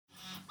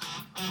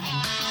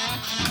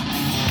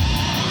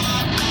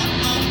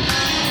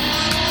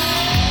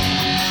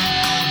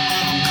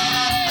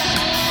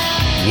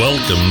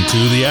Welcome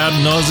to the Ad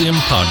Nauseam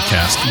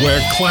Podcast,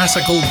 where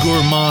classical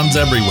gourmands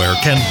everywhere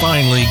can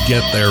finally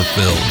get their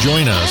fill.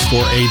 Join us for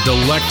a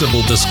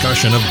delectable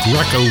discussion of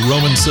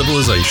Greco-Roman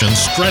civilization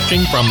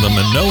stretching from the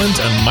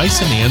Minoans and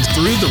Mycenaeans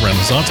through the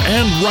Renaissance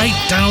and right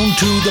down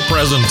to the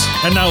present.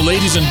 And now,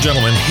 ladies and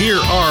gentlemen, here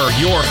are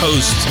your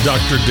hosts,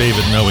 Dr.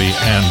 David Noe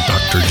and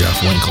Dr. Jeff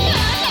Winkle.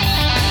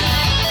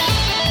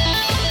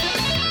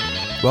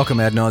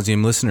 Welcome, Ad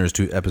Nauseam listeners,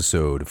 to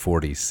episode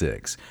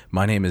 46.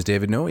 My name is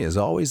David Noe. As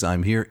always,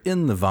 I'm here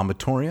in the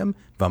Vomitorium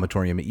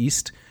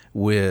East,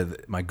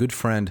 with my good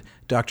friend,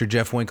 Dr.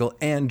 Jeff Winkle.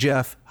 And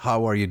Jeff,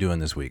 how are you doing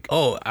this week?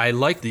 Oh, I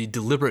like the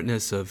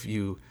deliberateness of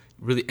you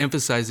really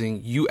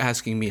emphasizing you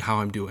asking me how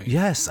I'm doing.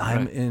 Yes,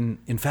 I'm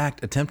in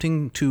fact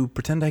attempting to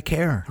pretend I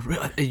care.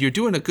 You're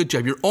doing a good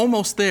job. You're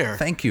almost there.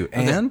 Thank you.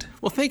 And?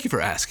 Well, thank you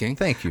for asking.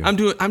 Thank you.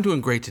 I'm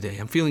doing great today.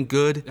 I'm feeling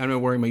good. I'm not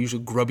wearing my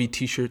usual grubby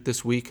t-shirt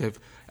this week.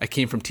 I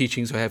came from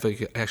teaching, so I have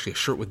actually a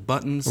shirt with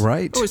buttons.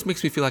 Right. It always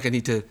makes me feel like I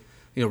need to,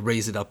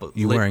 raise it up,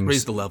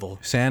 raise the level.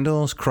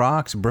 Sandals,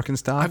 Crocs,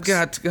 Birkenstocks? I've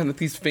got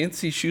these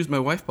fancy shoes my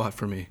wife bought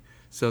for me.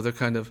 So they're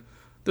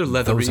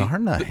leathery. Those are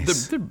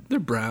nice. They're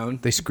brown.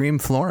 They scream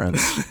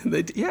Florence.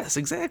 Yes,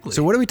 exactly.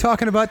 So what are we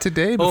talking about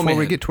today before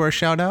we get to our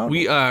shout out?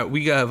 We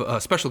have a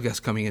special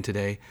guest coming in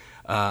today,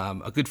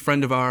 a good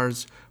friend of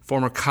ours,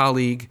 former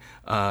colleague,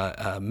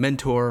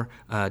 mentor,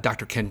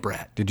 Dr. Ken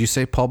Bratt. Did you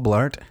say Paul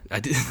Blart?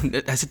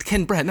 I said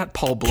Ken Bratt, not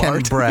Paul Blart.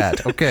 Ken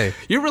Bratt, okay.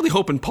 You're really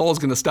hoping Paul's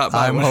going to stop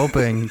by. I'm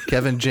hoping.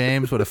 Kevin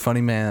James, what a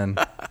funny man.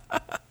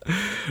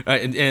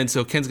 And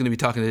so Ken's going to be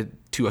talking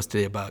to us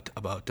today about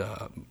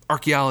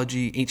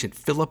archaeology, ancient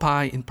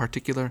Philippi in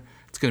particular.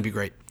 It's going to be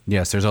great.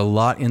 Yes, there's a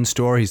lot in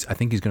store. I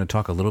think he's going to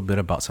talk a little bit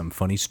about some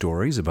funny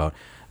stories about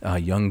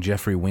young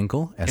Jeffrey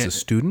Winkle as a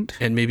student.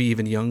 And maybe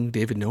even young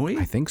David Noe.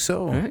 I think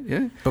so. Right,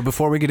 yeah. But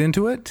before we get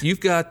into it,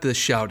 you've got the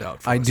shout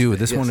out for us. I do. Today.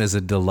 This one is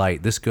a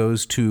delight. This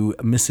goes to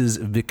Mrs.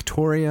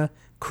 Victoria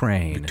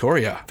Crane.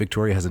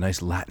 Victoria has a nice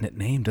Latinate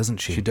name, doesn't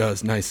she? She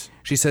does. Nice.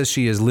 She says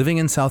she is living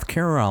in South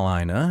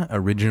Carolina,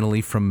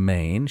 originally from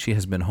Maine. She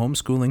has been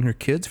homeschooling her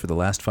kids for the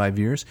last 5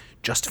 years.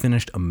 Just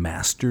finished a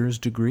master's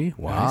degree.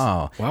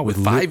 Wow. Nice.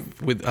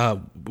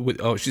 Wow.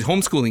 She's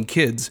homeschooling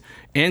kids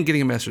and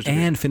getting a master's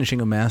degree. And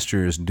finishing a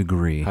master's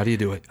degree. How do you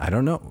do it? I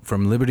don't know.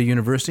 From Liberty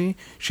University,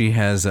 she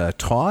has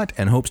taught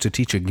and hopes to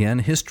teach again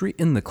history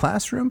in the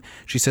classroom.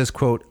 She says,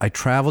 quote, "I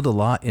traveled a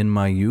lot in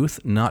my youth,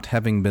 not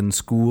having been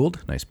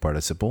schooled," nice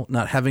participle,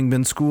 "not having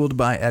been schooled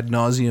by ad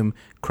nauseum,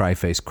 cry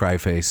face.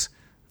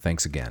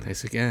 Thanks again."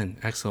 Thanks again.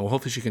 Excellent. Well,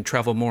 hopefully she can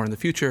travel more in the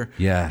future.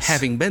 Yes.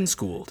 Having been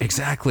schooled.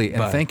 Exactly.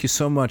 And thank you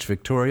so much,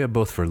 Victoria,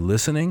 both for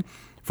listening,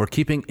 for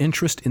keeping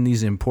interest in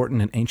these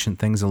important and ancient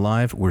things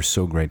alive. We're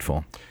so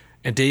grateful.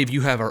 And Dave,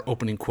 you have our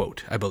opening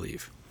quote, I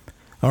believe.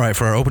 All right,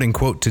 for our opening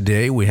quote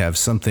today, we have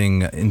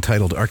something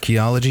entitled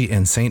Archaeology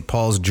and St.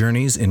 Paul's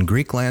Journeys in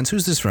Greek Lands.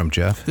 Who's this from,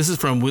 Jeff? This is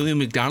from William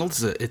MacDonald.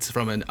 It's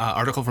from an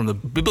article from the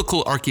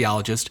Biblical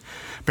Archaeologist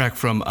back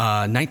from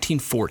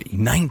 1940.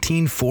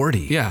 1940?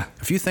 Yeah.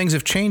 A few things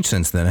have changed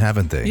since then,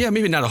 haven't they? Yeah,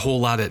 maybe not a whole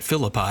lot at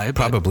Philippi.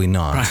 Probably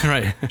not.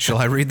 Right. Shall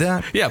I read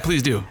that? Yeah,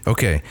 please do.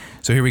 Okay,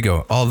 so here we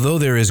go. Although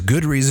there is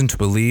good reason to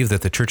believe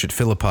that the church at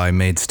Philippi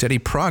made steady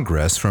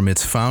progress from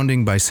its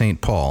founding by St.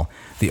 Paul,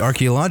 the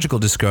archaeological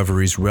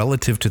discoveries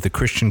relative to the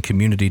Christian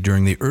community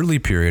during the early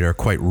period are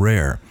quite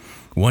rare.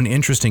 One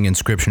interesting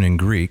inscription in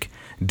Greek,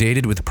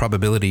 dated with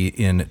probability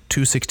in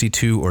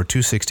 262 or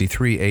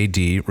 263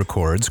 AD,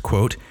 records,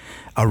 quote,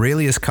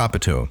 "Aurelius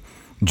Capito,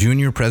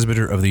 junior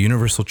presbyter of the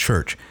Universal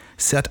Church,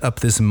 set up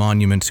this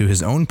monument to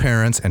his own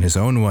parents and his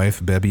own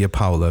wife, Bebia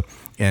Paula,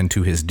 and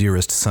to his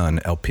dearest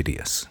son,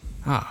 Elpidius."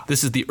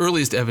 This is the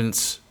earliest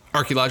evidence,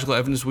 archaeological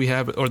evidence we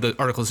have, or the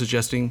article is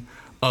suggesting,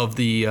 of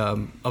the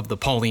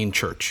Pauline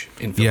Church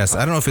in Philippi. Yes, I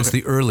don't know if it's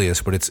the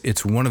earliest, but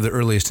it's one of the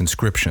earliest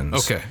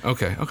inscriptions.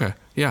 Okay,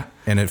 yeah.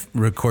 And it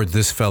records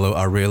this fellow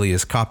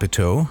Aurelius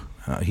Capito.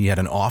 He had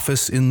an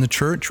office in the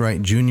church,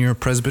 right, junior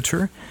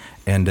presbyter,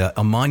 and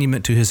a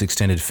monument to his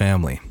extended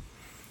family.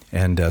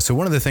 And so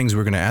one of the things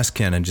we're going to ask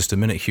Ken in just a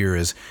minute here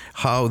is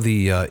how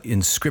the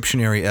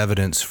inscriptionary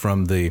evidence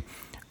from the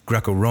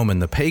Greco-Roman,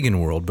 the pagan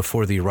world,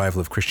 before the arrival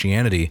of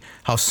Christianity,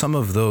 how some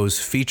of those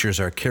features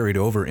are carried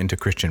over into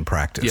Christian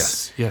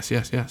practice. Yes.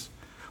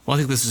 Well, I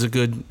think this is a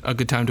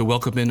good time to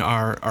welcome in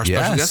our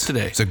special guest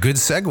today. It's a good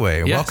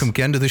segue. Yes. Welcome,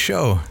 Ken, to the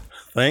show.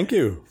 Thank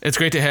you. It's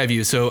great to have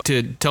you. So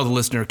to tell the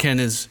listener, Ken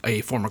is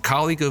a former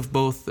colleague of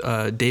both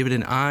David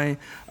and I,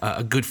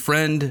 a good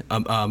friend,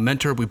 a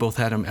mentor. We both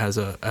had him as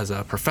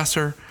a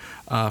professor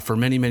for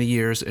many, many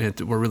years. And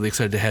we're really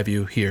excited to have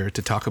you here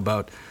to talk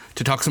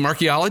some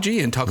archaeology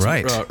and talk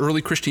some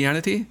early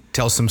Christianity.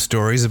 Tell some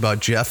stories about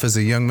Jeff as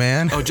a young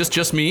man. Oh,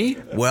 just me?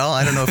 Well,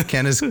 I don't know if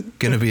Ken is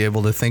going to be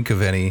able to think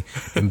of any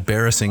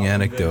embarrassing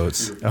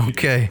anecdotes.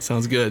 Okay.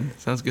 Sounds good.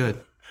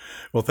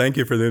 Well, thank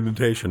you for the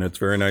invitation. It's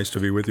very nice to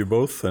be with you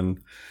both, and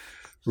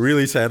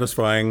really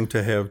satisfying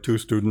to have two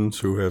students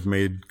who have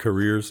made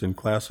careers in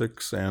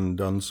classics and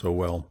done so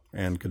well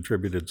and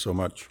contributed so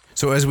much.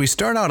 So as we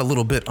start out a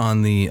little bit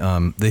on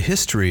the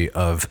history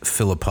of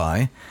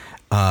Philippi,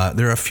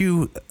 There are a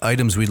few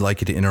items we'd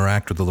like you to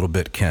interact with a little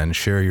bit, Ken.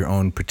 Share your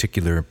own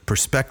particular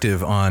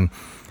perspective on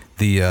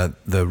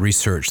the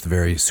research, the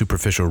very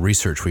superficial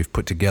research we've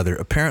put together.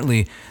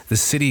 Apparently, the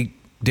city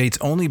dates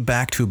only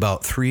back to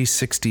about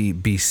 360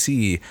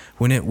 BC,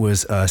 when it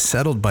was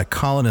settled by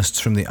colonists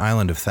from the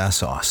island of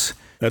Thasos.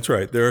 That's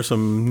right. There are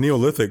some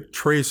Neolithic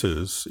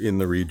traces in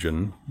the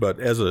region, but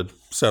as a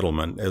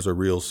settlement, as a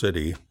real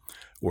city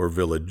or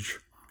village,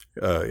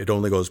 it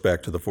only goes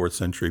back to the 4th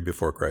century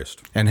before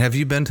Christ. And have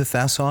you been to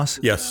Thasos?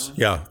 Yes,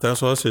 yeah.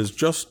 Thasos is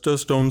just a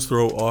stone's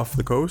throw off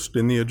the coast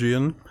in the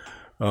Aegean,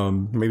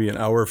 maybe an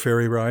hour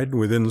ferry ride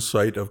within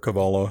sight of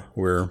Kavala,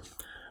 where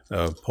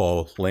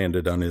Paul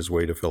landed on his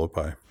way to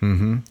Philippi.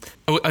 Mm-hmm.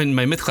 In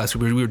my myth class,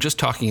 we were just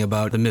talking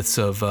about the myths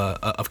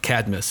of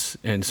Cadmus,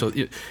 and so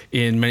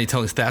in many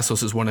tellings,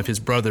 Thasos is one of his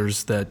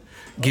brothers that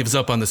gives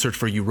up on the search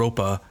for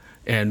Europa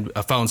and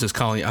founds his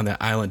colony on that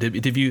island.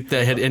 Did you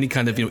that had any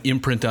kind of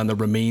imprint on the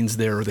remains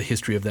there or the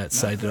history of that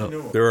site?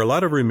 There are a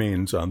lot of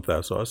remains on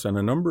Thasos and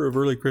a number of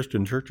early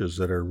Christian churches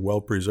that are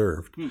well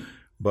preserved.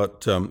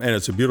 But and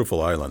it's a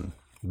beautiful island,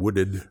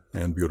 wooded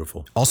and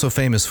beautiful. Also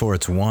famous for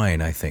its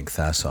wine, I think,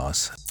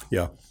 Thasos.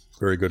 Yeah,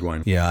 very good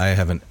wine. Yeah,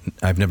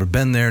 I've never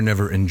been there,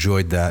 never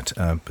enjoyed that,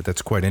 but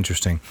that's quite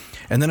interesting.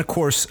 And then, of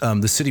course,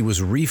 the city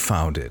was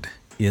refounded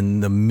in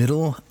the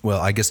middle, well,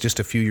 I guess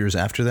just a few years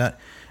after that,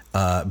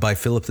 by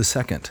Philip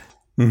II.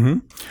 Mm-hmm.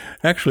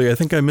 Actually, I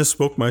think I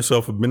misspoke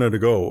myself a minute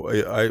ago.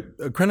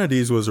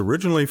 Crenades was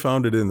originally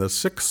founded in the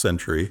 6th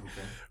century,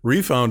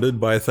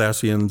 refounded by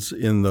Thasians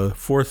in the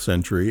 4th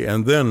century,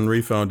 and then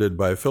refounded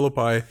by Philip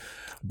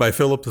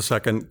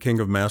II, King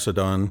of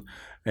Macedon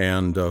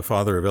and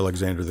father of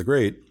Alexander the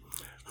Great,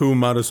 who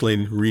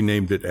modestly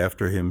renamed it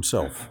after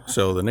himself.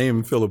 So the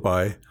name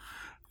Philippi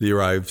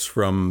derives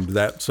from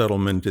that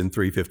settlement in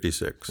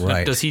 356.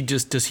 Right. Does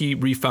he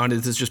refound it?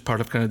 Is this just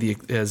part of kind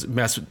of as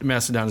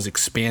Macedon is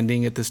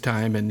expanding at this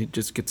time, and it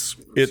just gets...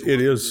 It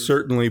is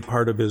certainly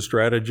part of his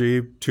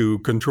strategy to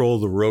control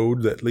the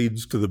road that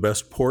leads to the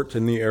best port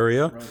in the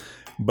area. Right.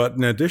 But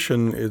in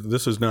addition,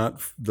 this is not,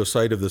 the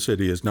site of the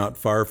city is not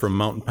far from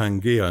Mount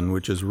Pangaean,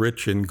 which is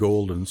rich in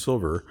gold and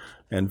silver,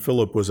 and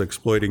Philip was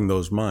exploiting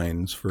those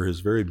mines for his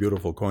very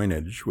beautiful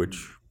coinage,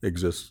 which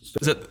exists.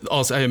 Is that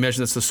also, I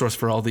imagine that's the source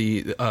for all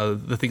the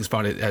things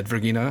found at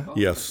Vergina?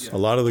 Yes, a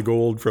lot of the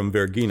gold from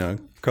Vergina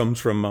comes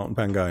from Mount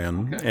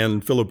Pangaean,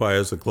 and Philippi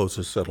is the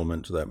closest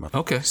settlement to that mountain.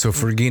 Okay. So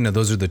Vergina,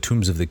 those are the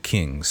tombs of the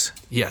kings.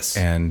 Yes.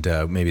 And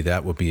maybe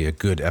that will be a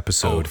good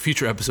episode.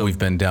 Future episode. We've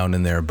been down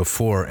in there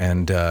before,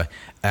 and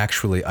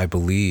actually, I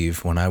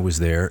believe when I was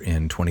there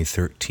in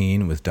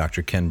 2013 with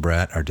Dr. Ken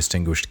Bratt, our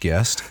distinguished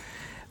guest,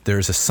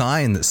 there's a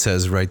sign that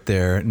says right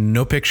there,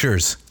 no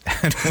pictures.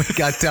 And we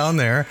got down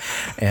there,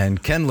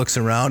 and Ken looks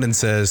around and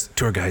says,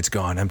 tour guide's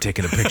gone, I'm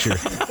taking a picture.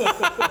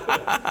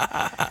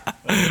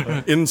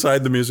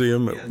 Inside the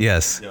museum?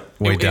 Yes,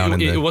 way down in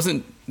the... It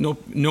wasn't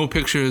no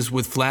pictures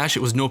with flash,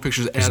 it was no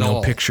pictures at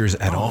all. No pictures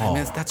at all.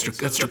 Man, that's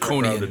It's a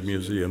draconian. crowded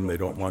museum. They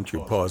don't want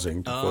you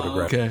pausing to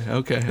photograph.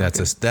 Okay.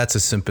 That's a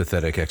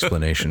sympathetic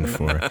explanation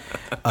for it.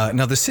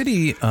 Now, the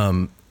city,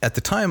 at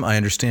the time, I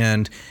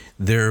understand,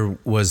 there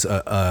was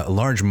a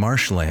large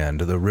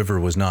marshland. The river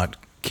was not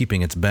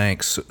keeping its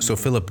banks, so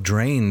Philip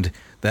drained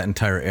that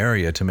entire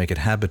area to make it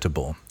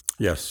habitable.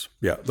 Yes,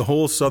 yeah. The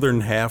whole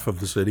southern half of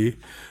the city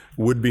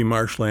would be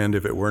marshland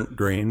if it weren't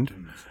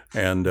drained.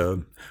 And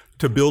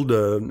to build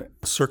a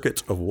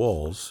circuit of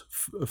walls,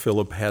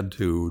 Philip had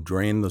to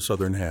drain the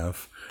southern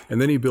half.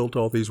 And then he built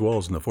all these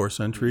walls in the 4th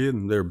century,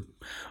 and they're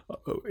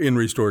in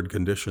restored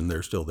condition.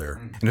 They're still there.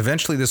 And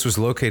eventually this was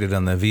located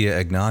on the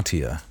Via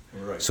Egnatia.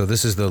 Right. So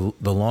this is the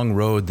long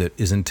road that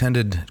is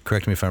intended,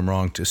 correct me if I'm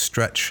wrong, to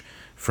stretch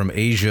from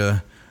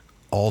Asia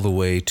all the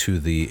way to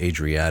the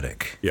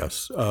Adriatic.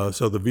 Yes.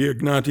 So the Via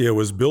Egnatia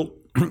was built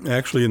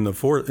actually in the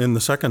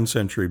 2nd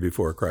century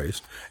before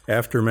Christ,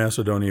 after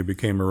Macedonia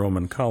became a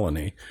Roman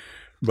colony.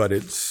 But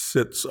it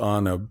sits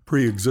on a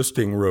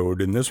pre-existing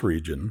road in this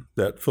region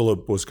that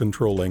Philip was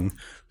controlling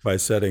by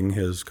setting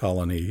his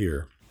colony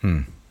here.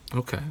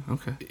 Okay.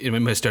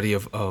 In my study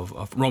of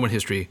Roman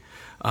history,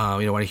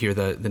 when I hear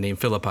the name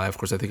Philippi, of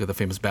course, I think of the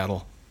famous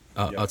battle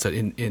outside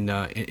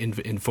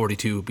in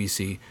 42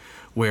 BC,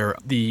 where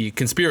the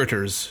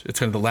conspirators,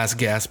 it's kind of the last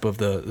gasp of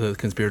the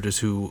conspirators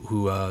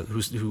who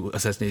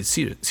assassinated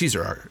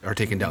Caesar are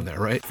taken down there,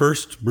 right?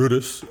 First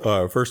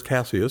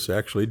Cassius,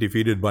 actually,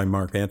 defeated by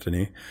Mark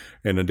Antony,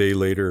 and a day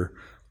later,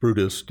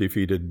 Brutus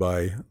defeated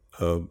by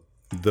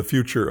the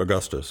future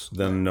Augustus,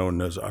 then known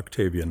as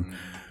Octavian.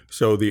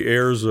 So the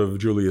heirs of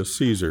Julius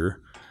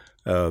Caesar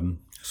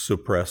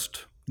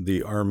suppressed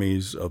the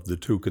armies of the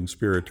two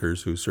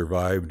conspirators who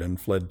survived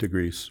and fled to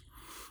Greece.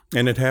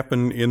 And it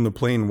happened in the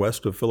plain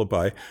west of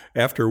Philippi,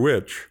 after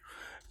which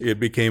it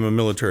became a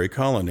military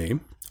colony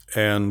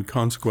and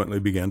consequently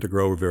began to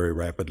grow very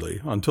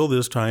rapidly. Until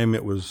this time,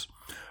 it was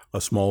a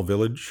small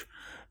village,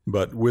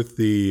 but with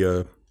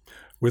the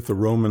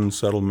Roman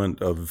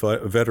settlement of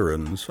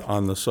veterans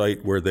on the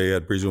site where they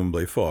had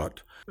presumably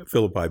fought,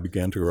 Philippi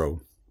began to grow.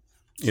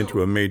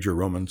 into a major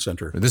Roman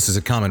center. This is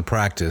a common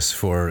practice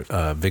for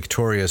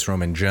victorious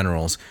Roman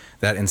generals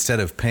that instead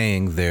of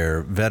paying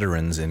their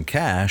veterans in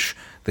cash,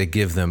 they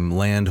give them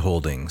land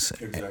holdings.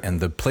 Exactly. And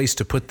the place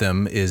to put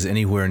them is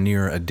anywhere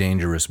near a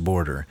dangerous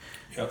border.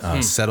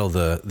 Yep. Settle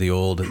the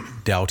old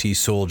doughty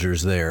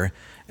soldiers there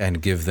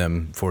and give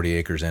them 40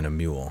 acres and a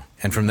mule.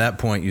 And from that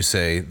point, you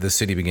say, the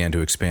city began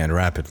to expand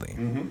rapidly.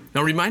 Mm-hmm.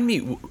 Now, remind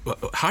me,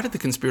 how did the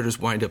conspirators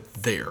wind up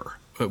there?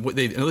 I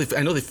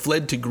know they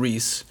fled to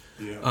Greece,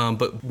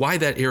 but why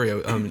that area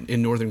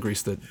in northern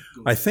Greece?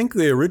 I think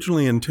they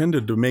originally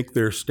intended to make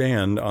their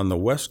stand on the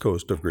west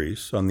coast of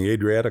Greece, on the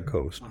Adriatic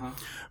coast. Uh-huh.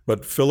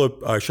 But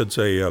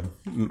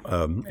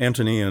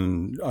Antony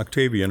and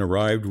Octavian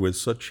arrived with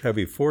such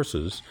heavy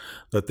forces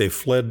that they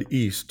fled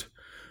east,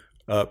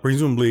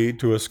 presumably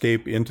to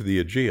escape into the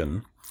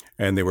Aegean,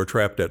 and they were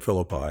trapped at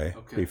Philippi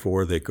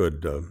before they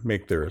could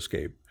make their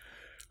escape.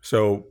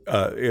 So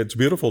it's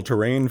beautiful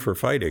terrain for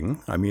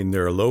fighting. I mean,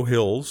 there are low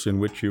hills in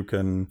which you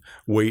can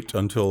wait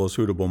until a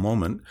suitable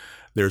moment.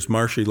 There's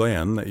marshy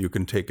land that you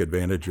can take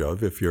advantage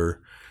of if you're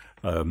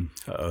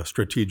a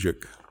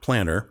strategic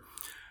planner.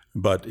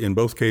 But in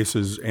both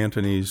cases,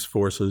 Antony's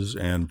forces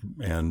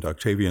and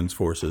Octavian's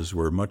forces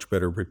were much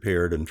better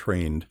prepared and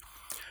trained.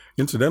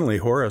 Incidentally,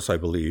 Horace, I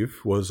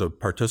believe, was a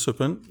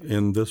participant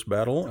in this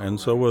battle, and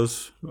so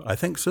was, I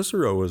think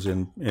Cicero was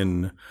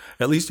in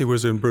at least he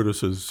was in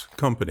Brutus's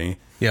company.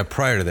 Yeah,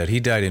 prior to that,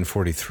 he died in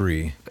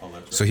 43,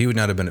 so he would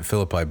not have been at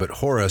Philippi, but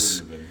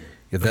Horace...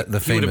 He would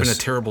have been a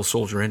terrible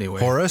soldier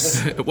anyway.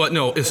 Horace? What?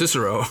 No,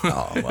 Cicero.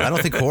 I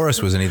don't think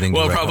Horace was anything.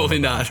 Well, probably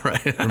not,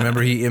 right?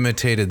 Remember, he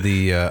imitated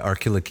the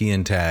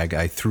Archilochian tag,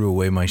 "I threw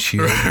away my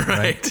shield,"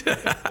 right?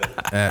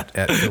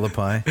 at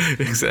Philippi.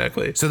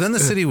 Exactly. So then the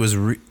city was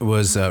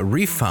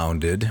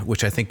refounded,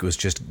 which I think was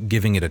just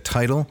giving it a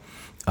title.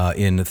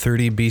 In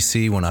 30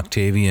 BC, when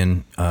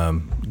Octavian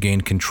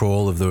gained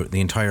control of the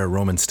entire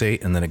Roman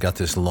state, and then it got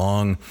this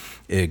long,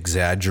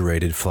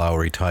 exaggerated,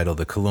 flowery title,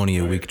 the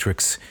Colonia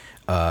Victrix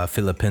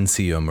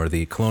Philippensium, or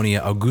the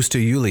Colonia Augusta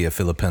Julia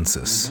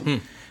Philippensis,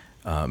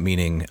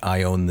 meaning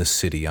I own this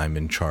city, I'm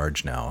in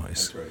charge now,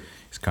 is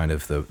kind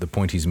of the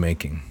point he's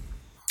making.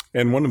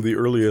 And one of the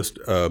earliest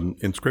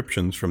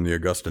inscriptions from the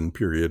Augustan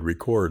period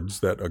records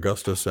that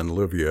Augustus and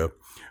Livia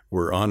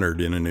were honored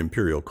in an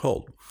imperial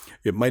cult.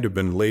 It might have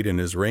been late in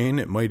his reign,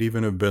 it might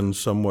even have been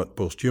somewhat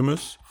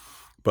posthumous,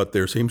 but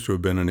there seems to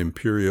have been an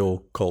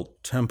imperial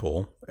cult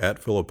temple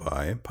at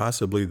Philippi,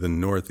 possibly the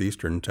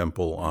northeastern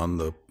temple on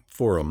the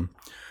Forum,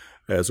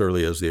 as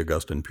early as the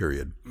Augustan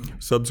period.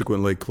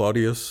 Subsequently,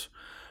 Claudius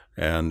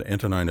and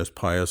Antoninus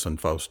Pius and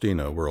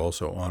Faustina were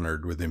also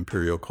honored with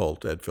imperial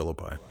cult at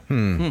Philippi.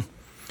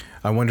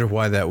 I wonder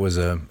why that was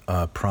a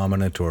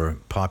prominent or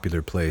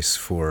popular place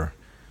for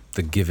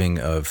the giving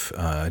of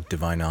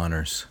divine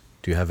honors.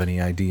 Do you have any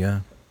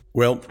idea?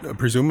 Well,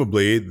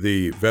 presumably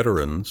the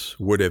veterans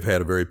would have had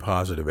a very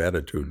positive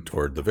attitude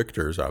toward the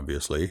victors,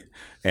 obviously,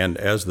 and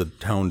as the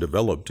town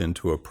developed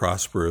into a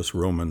prosperous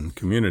Roman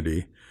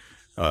community,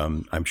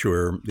 I'm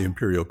sure the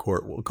imperial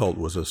cult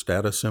was a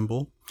status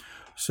symbol.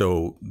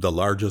 So the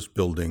largest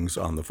buildings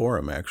on the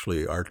Forum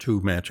actually are two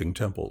matching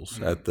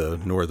temples at the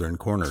northern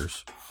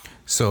corners.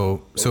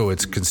 So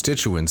it's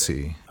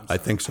constituency. I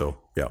think so,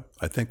 yeah.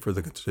 I think for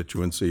the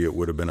constituency, it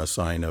would have been a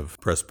sign of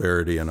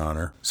prosperity and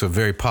honor. So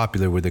very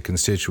popular with the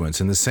constituents,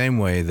 in the same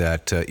way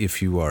that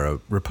if you are a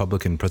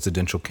Republican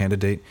presidential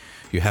candidate,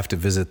 you have to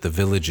visit the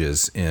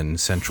villages in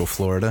Central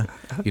Florida,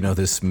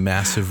 this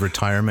massive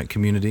retirement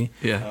community,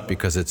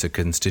 because it's a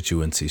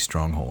constituency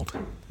stronghold.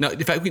 Now,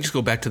 if I could just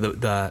go back to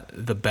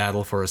the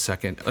battle for a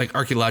second, like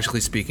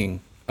archaeologically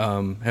speaking,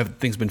 have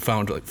things been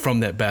found from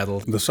that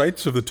battle? The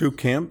sites of the two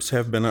camps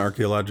have been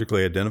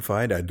archaeologically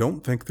identified. I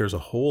don't think there's a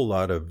whole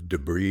lot of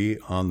debris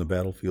on the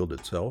battlefield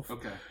itself.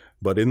 Okay.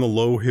 But in the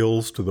low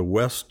hills to the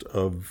west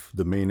of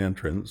the main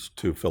entrance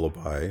to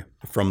Philippi,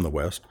 from the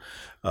west,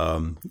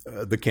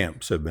 the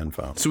camps have been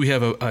found. So we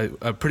have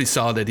a pretty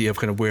solid idea of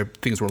kind of where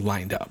things were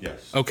lined up.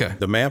 Yes. Okay.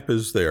 The map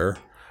is there.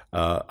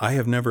 I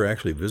have never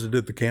actually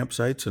visited the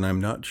campsites, and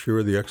I'm not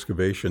sure the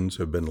excavations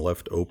have been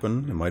left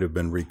open. It might have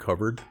been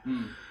recovered.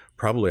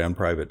 Probably on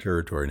private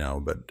territory now,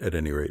 but at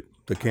any rate,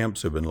 the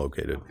camps have been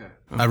located. Okay.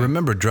 I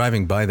remember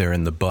driving by there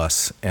in the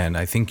bus, and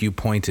I think you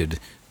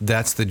pointed,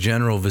 that's the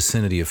general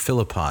vicinity of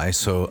Philippi,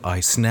 so I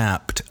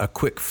snapped a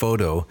quick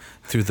photo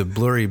through the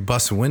blurry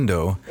bus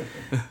window,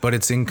 but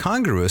it's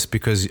incongruous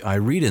because I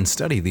read and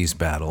study these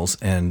battles,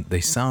 and they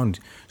sound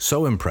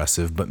so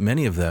impressive, but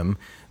many of them,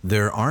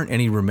 there aren't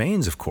any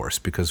remains, of course,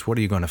 because what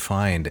are you going to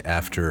find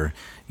after,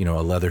 a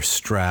leather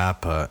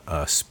strap,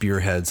 a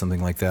spearhead,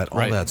 something like that?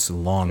 All that's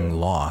long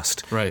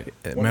lost. Right.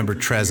 Remember,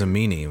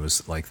 Trasimene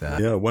was like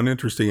that. Yeah, one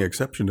interesting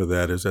exception to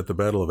that is at the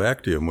Battle of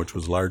Actium, which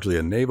was largely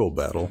a naval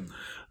battle,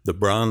 the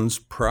bronze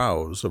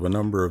prows of a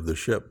number of the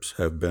ships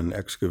have been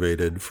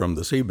excavated from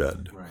the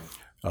seabed.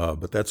 Right.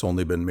 But that's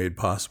only been made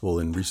possible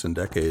in recent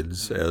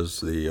decades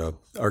as the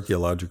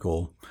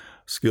archaeological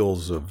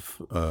skills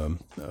of,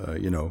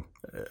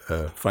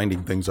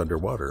 finding things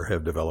underwater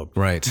have developed.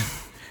 Right.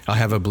 I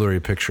have a blurry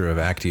picture of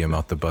Actium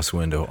out the bus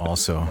window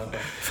also,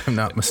 if I'm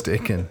not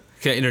mistaken.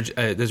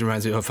 This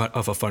reminds me of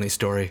a funny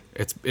story.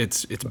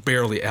 It's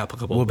barely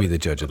applicable. We'll be the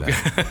judge of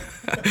that.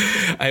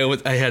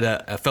 I had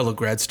a fellow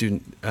grad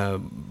student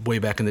way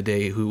back in the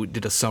day who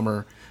did a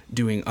summer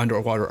doing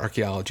underwater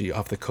archaeology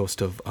off the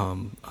coast of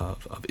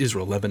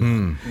Israel,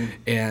 Lebanon,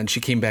 and she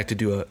came back to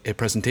do a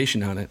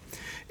presentation on it,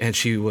 and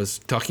she was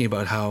talking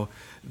about how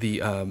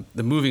the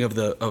moving of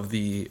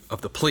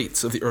the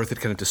plates of the earth had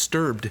kind of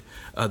disturbed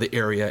the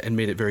area and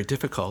made it very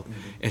difficult.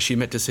 And she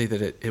meant to say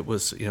that it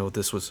was,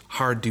 this was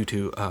hard due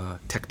to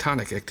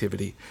tectonic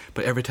activity,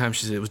 but every time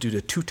she said it was due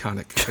to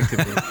Teutonic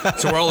activity.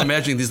 So we're all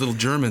imagining these little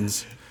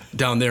Germans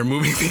down there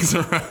moving things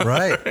around.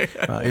 Right.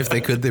 If they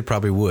could, they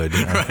probably would.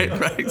 Right.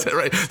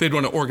 They'd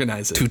want to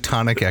organize it.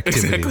 Teutonic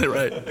activity. Exactly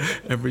right.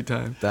 Every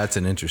time. That's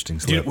an interesting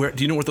Do you slip.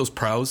 know where those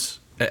prows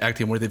at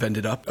Actium, where they've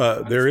ended up?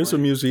 There is a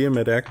museum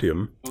at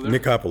Actium,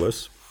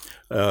 Nicopolis,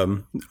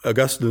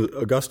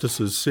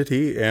 Augustus's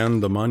city,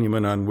 and the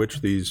monument on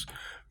which these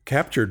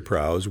captured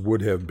prows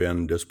would have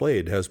been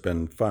displayed has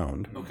been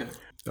found. Okay.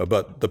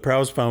 But the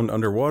prows found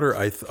underwater,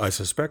 I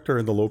suspect, are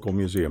in the local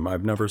museum.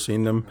 I've never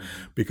seen them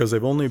because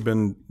they've only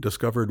been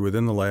discovered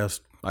within the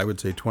last, I would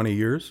say, 20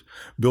 years.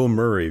 Bill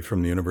Murray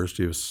from the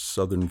University of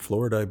Southern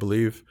Florida, I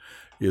believe,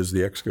 is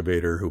the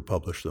excavator who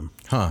published them.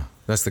 Huh.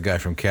 That's the guy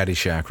from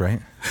Caddyshack,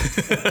 right?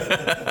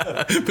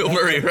 Bill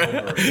Murray,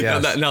 right?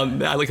 Yes. Now,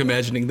 I like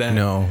imagining that.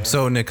 No.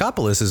 So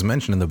Nicopolis is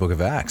mentioned in the book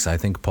of Acts. I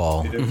think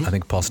Paul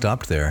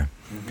stopped there.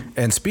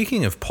 And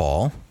speaking of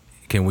Paul,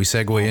 can we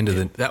segue into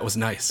the... That was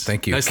nice.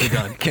 Thank you. Nicely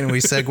done. Can we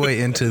segue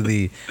into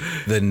the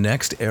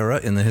next era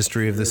in the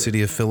history of the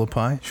city of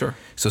Philippi? Sure.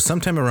 So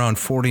sometime around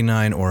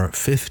 49 or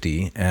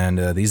 50,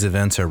 and these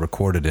events are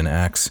recorded in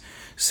Acts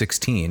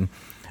 16,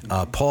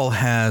 Paul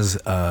has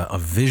a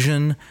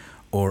vision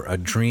or a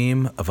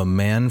dream of a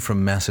man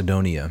from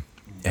Macedonia.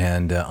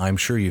 And I'm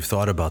sure you've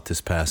thought about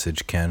this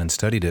passage, Ken, and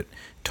studied it,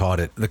 taught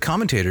it. The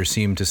commentators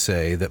seem to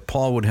say that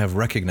Paul would have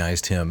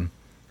recognized him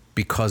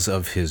because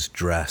of his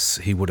dress.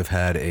 He would have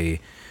had a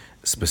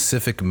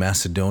specific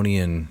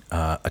Macedonian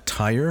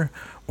attire,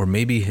 or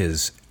maybe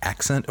his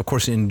accent. Of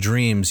course, in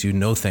dreams, you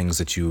know things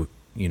that you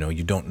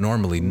don't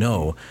normally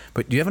know.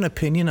 But do you have an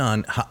opinion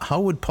on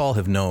how would Paul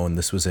have known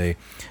this was a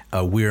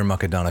Vir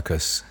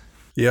Macedonicus?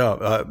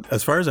 Yeah,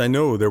 as far as I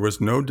know, there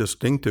was no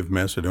distinctive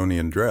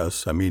Macedonian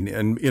dress. I mean,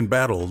 in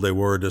battle, they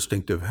wore a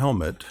distinctive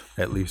helmet,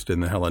 at least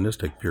in the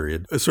Hellenistic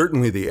period.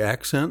 Certainly the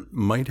accent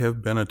might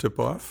have been a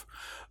tip-off.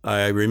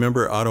 I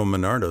remember Otto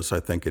Menardus, I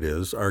think it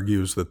is,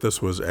 argues that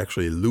this was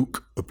actually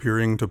Luke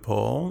appearing to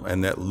Paul,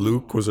 and that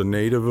Luke was a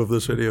native of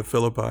the city of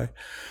Philippi.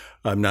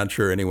 I'm not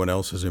sure anyone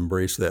else has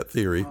embraced that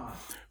theory.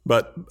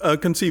 But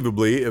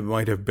conceivably, it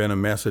might have been a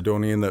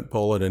Macedonian that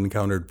Paul had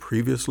encountered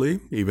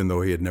previously, even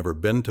though he had never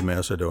been to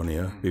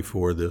Macedonia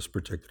before this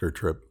particular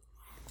trip.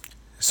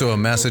 So a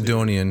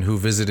Macedonian who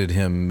visited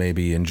him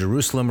maybe in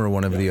Jerusalem or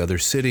one of the other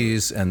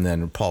cities, and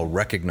then Paul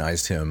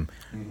recognized him,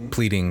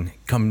 pleading,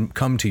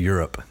 come to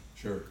Europe.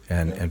 Sure.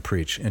 And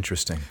preach.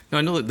 Interesting. Now,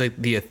 I know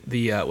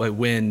that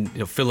when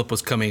Philip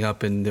was coming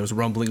up and there was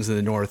rumblings in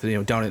the north,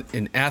 down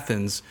in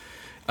Athens,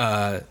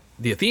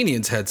 the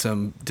Athenians had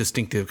some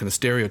distinctive kind of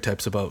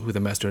stereotypes about who the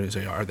Macedonians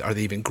are. Are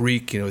they even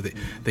Greek?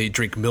 They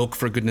drink milk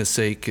for goodness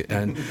sake,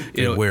 and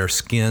they wear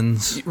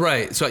skins.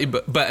 Right. So,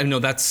 but I know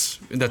that's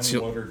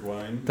Unwatered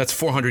wine. That's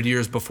 400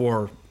 years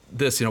before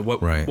this.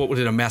 What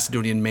did a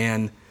Macedonian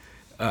man?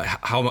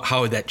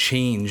 How had that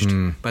changed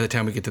by the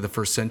time we get to the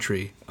first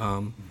century?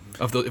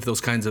 If those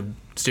kinds of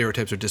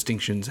stereotypes or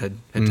distinctions had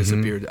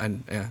disappeared.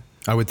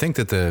 I would think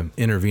that the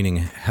intervening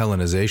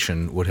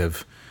Hellenization would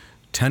have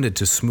tended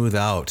to smooth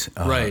out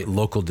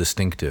local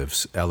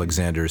distinctives.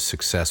 Alexander's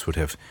success would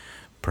have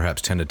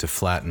perhaps tended to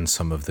flatten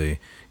some of the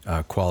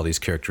qualities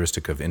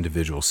characteristic of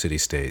individual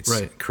city-states,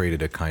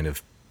 created a kind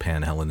of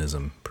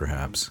pan-Hellenism,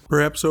 perhaps.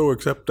 Perhaps so,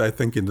 except I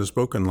think in the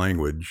spoken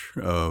language,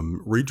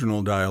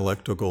 regional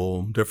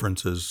dialectical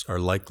differences are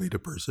likely to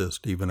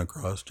persist even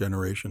across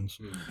generations.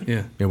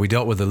 Yeah. We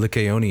dealt with the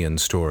Lycaonian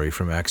story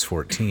from Acts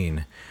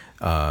 14,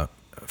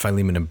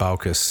 Philemon and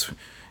Baucus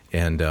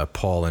and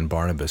Paul and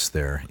Barnabas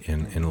there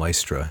in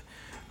Lystra.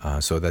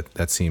 So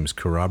that seems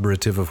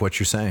corroborative of what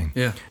you're saying.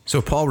 Yeah.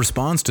 So Paul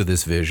responds to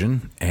this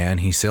vision,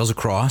 and he sails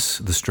across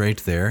the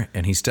strait there,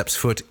 and he steps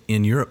foot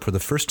in Europe for the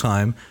first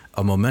time.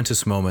 A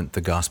momentous moment,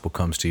 the gospel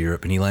comes to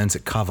Europe, and he lands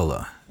at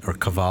Kavala,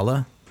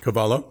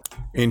 Kavala,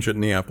 ancient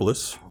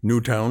Neapolis, new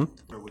town,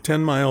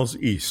 10 miles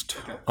east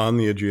on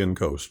the Aegean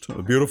coast.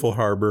 A beautiful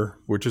harbor,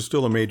 which is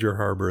still a major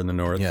harbor in the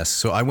north. Yes,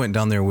 so I went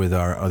down there with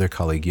our other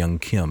colleague, Young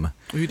Kim.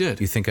 Oh, you did?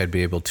 Do you think I'd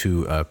be able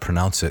to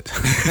pronounce it?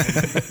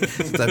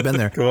 Since I've been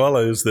there.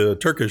 Kavala is the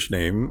Turkish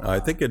name. I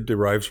think it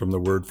derives from the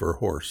word for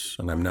horse,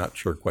 and I'm not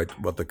sure quite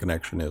what the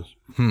connection is.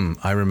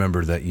 I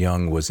remember that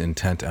Young was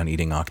intent on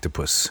eating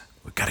octopus.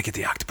 We got to get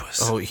the octopus.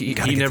 Oh, he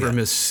never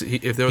miss.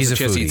 If there was a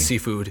chance to eat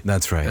seafood.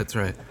 That's right. That's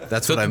right.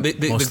 That's what I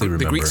mostly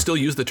remember. The Greeks still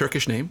use the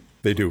Turkish name?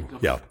 They do,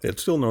 yeah.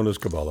 It's still known as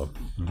Kavala.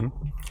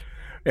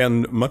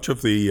 And much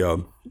of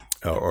the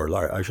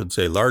I should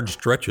say large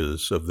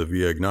stretches of the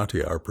Via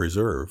Egnatia are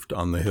preserved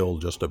on the hill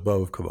just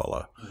above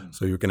Kavala.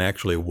 So you can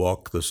actually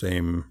walk the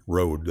same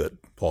road that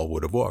Paul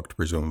would have walked,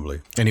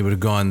 presumably. And he would have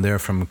gone there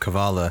from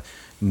Kavala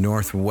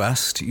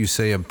northwest, you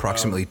say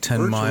approximately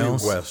 10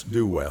 miles?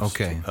 Due west.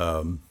 Okay.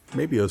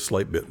 Maybe a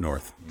slight bit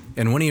north.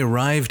 And when he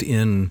arrived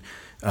in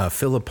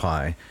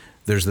Philippi,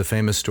 there's the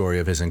famous story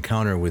of his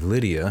encounter with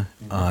Lydia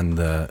on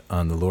the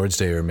Lord's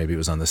Day, or maybe it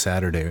was on the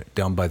Saturday,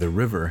 down by the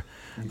river.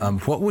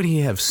 What would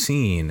he have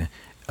seen,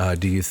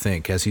 do you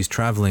think, as he's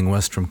traveling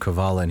west from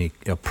Kavala and he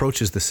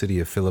approaches the city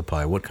of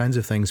Philippi? What kinds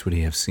of things would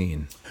he have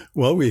seen?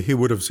 Well, he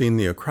would have seen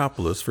the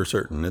Acropolis for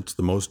certain. It's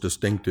the most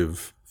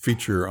distinctive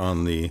feature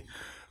on the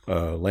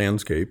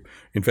landscape.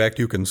 In fact,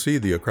 you can see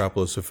the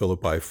Acropolis of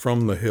Philippi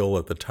from the hill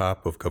at the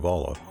top of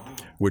Kavala,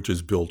 which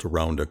is built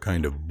around a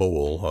kind of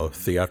bowl, a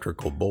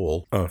theatrical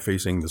bowl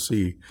facing the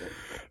sea.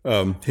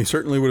 He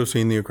certainly would have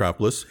seen the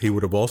Acropolis. He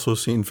would have also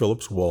seen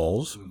Philip's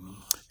walls.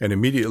 And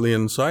immediately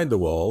inside the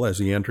wall, as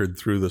he entered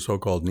through the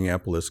so-called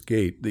Neapolis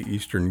Gate, the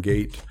eastern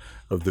gate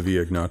of the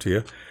Via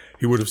Egnatia,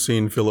 he would have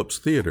seen Philip's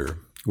Theater,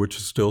 which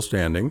is still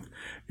standing.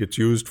 It's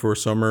used for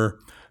summer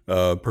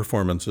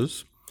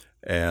performances,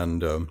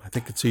 and I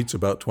think it seats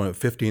about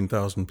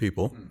 15,000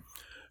 people.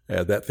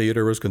 That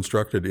theater was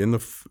constructed in the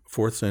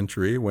 4th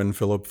century when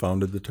Philip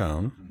founded the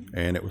town,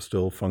 and it was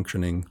still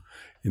functioning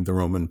in the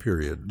Roman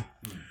period.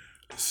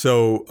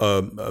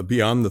 So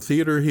beyond the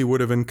theater, he would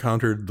have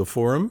encountered the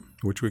Forum,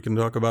 which we can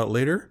talk about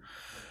later.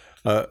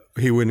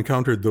 He would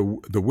encountered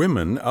the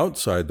women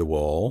outside the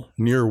wall,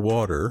 near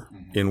water,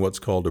 in what's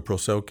called a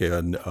proseuche,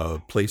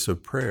 a place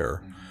of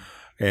prayer.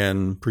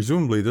 And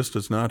presumably this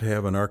does not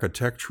have an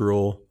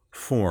architectural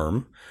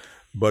form,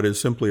 but is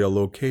simply a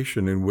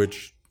location in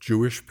which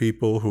Jewish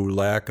people who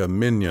lack a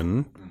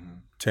minyan,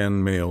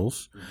 10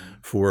 males,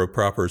 for a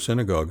proper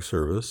synagogue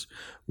service,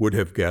 would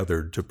have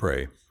gathered to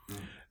pray.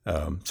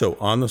 So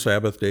on the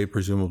Sabbath day,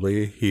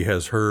 presumably, he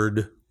has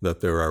heard that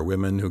there are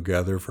women who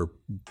gather for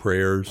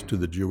prayers to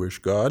the Jewish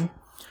God,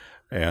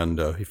 and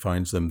he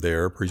finds them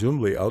there,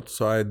 presumably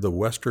outside the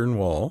western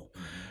wall,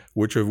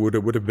 which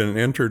would have been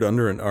entered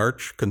under an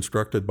arch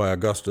constructed by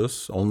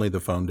Augustus. Only the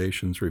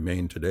foundations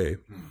remain today.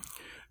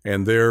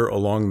 And there,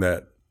 along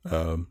that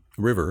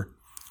river,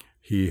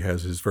 he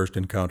has his first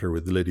encounter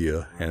with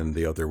Lydia and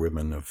the other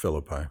women of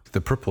Philippi.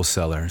 The Purple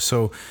Cellar.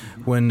 So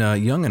when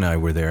Young and I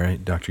were there,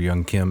 Dr.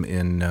 Young Kim,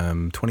 in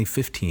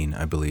 2015,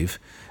 I believe,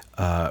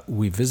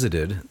 we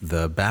visited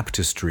the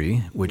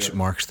baptistry, which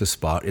marks the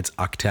spot. It's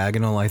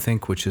octagonal, I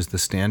think, which is the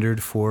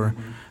standard for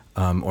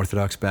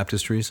Orthodox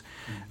baptistries.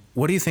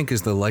 What do you think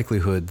is the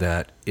likelihood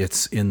that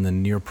it's in the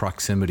near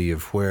proximity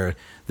of where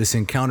this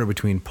encounter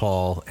between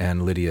Paul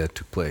and Lydia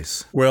took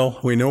place? Well,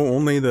 we know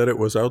only that it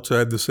was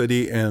outside the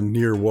city and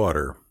near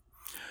water,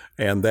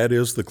 and that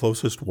is the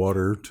closest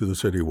water to the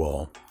city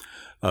wall.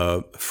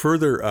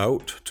 Further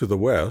out to the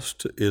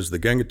west is the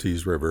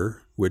Gangetes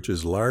River, which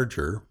is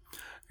larger,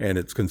 and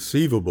it's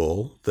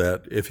conceivable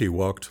that if he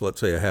walked,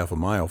 let's say, a half a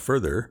mile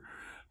further,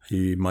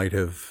 he might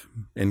have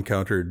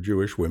encountered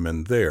Jewish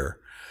women there.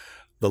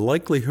 The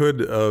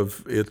likelihood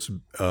of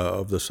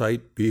the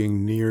site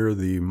being near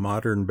the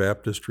modern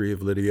baptistry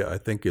of Lydia, I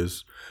think,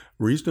 is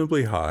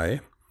reasonably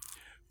high,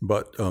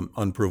 but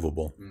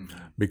unprovable,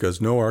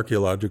 because no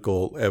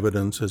archaeological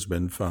evidence has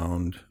been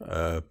found.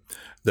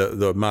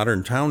 The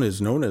modern town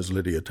is known as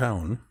Lydia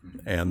Town,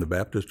 and the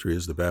baptistry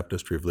is the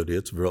baptistry of Lydia.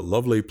 It's a very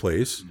lovely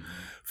place.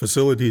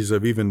 Facilities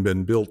have even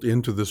been built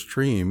into the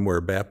stream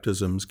where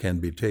baptisms can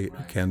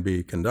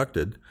be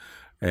conducted,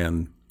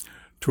 and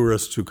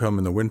tourists who come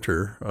in the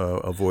winter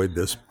avoid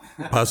this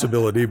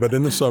possibility, but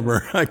in the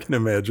summer, I can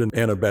imagine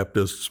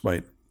Anabaptists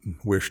might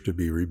wish to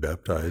be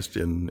rebaptized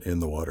in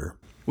the water.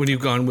 When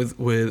you've gone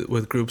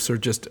with groups or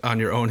just on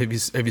your own, have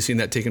you seen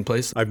that taking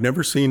place? I've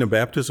never seen a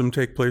baptism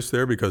take place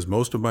there because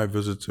most of my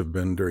visits have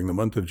been during the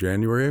month of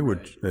January,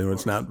 which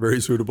it's not very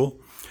suitable.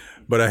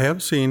 But I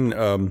have seen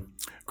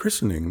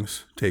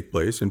christenings take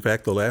place. In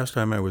fact, the last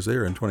time I was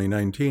there in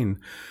 2019,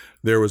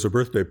 there was a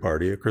birthday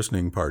party, a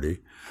christening party,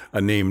 a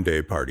name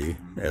day party,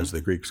 as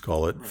the Greeks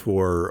call it,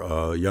 for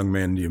a young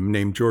man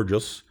named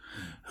Georgios,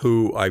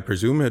 who I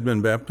presume had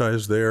been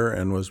baptized there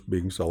and was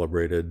being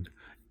celebrated,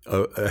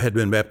 had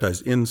been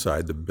baptized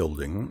inside the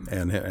building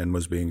and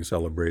was being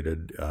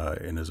celebrated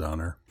in his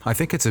honor. I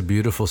think it's a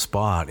beautiful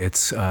spot.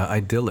 It's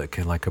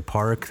idyllic, like a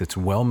park that's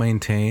well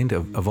maintained.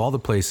 Of all the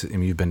places, I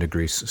mean, you've been to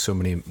Greece so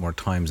many more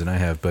times than I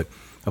have, but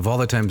of all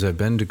the times I've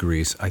been to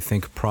Greece, I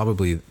think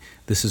probably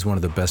this is one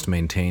of the best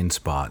maintained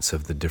spots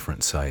of the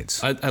different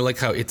sites. I like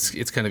how it's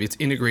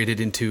integrated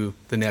into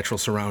the natural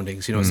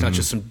surroundings. You know, it's not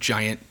just some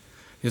giant.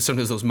 You know,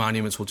 sometimes those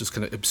monuments will just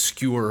kind of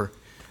obscure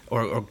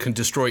or can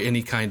destroy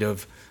any kind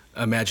of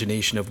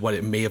imagination of what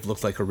it may have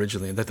looked like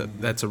originally. And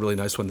that's a really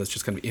nice one that's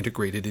just kind of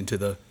integrated into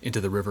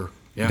the river.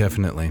 Yeah.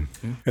 Definitely.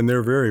 Yeah. And there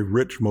are very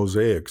rich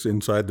mosaics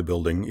inside the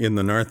building. In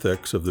the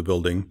narthex of the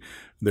building,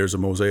 there's a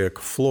mosaic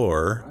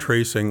floor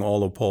tracing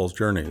all of Paul's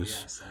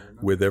journeys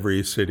with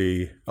every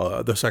city,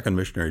 the second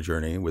missionary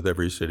journey, with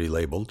every city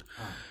labeled.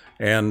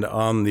 And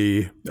on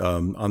the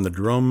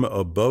drum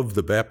above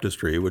the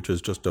baptistry, which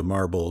is just a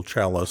marble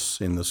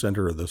chalice in the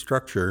center of the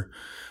structure,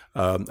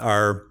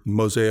 are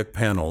mosaic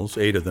panels,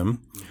 8 of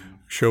them,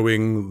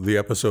 showing the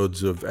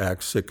episodes of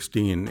Acts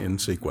 16 in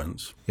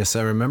sequence. Yes,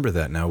 I remember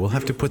that now. We'll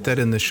have to put that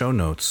in the show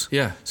notes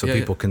so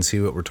people can see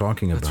what we're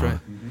talking about. That's right.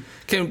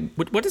 Ken,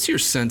 what is your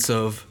sense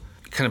of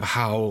kind of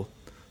how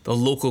the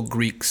local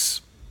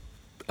Greeks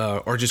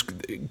or just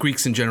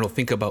Greeks in general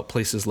think about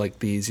places like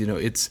these?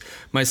 It's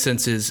my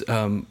sense is,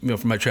 from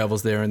my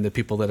travels there and the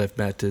people that I've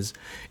met is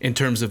in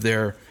terms of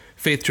their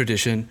faith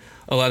tradition,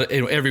 a lot of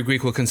every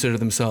Greek will consider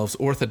themselves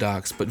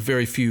Orthodox, but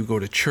very few go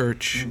to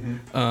church.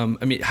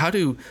 How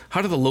do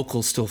the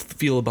locals still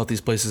feel about these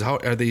places? How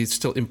are they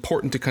still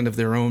important to kind of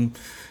their own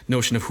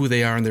notion of who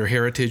they are and their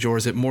heritage, or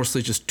is it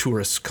mostly just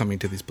tourists coming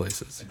to these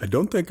places? I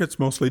don't think it's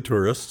mostly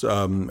tourists.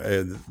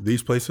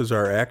 These places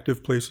are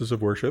active places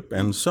of worship,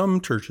 and some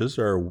churches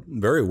are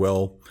very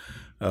well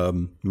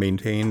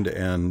maintained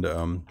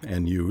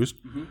and used.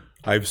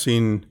 I've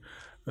seen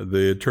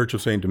the Church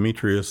of St.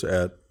 Demetrius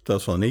at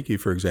Thessaloniki,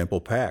 for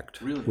example,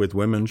 packed with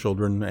women,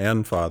 children,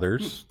 and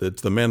fathers.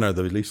 The men are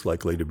the least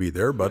likely to be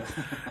there, but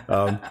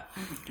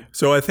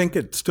so I think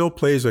it still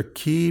plays a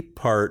key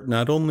part,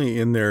 not only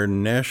in their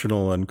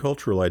national and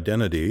cultural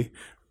identity,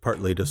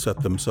 partly to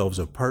set themselves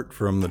apart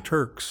from the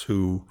Turks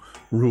who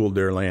ruled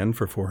their land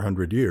for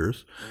 400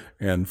 years,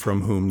 and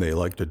from whom they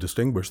like to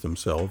distinguish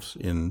themselves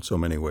in so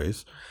many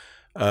ways.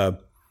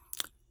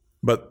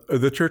 But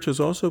the churches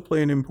also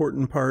play an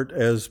important part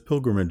as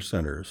pilgrimage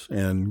centers,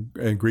 and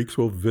Greeks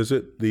will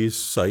visit these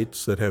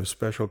sites that have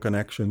special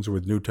connections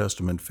with New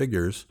Testament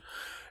figures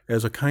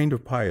as a kind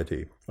of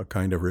piety, a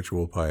kind of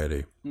ritual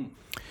piety.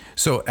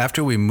 So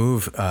after we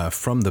move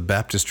from the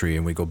baptistry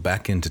and we go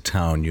back into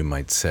town, you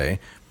might say,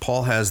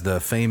 Paul has the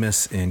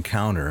famous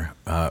encounter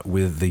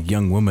with the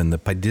young woman, the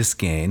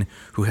Paidiskene,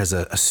 who has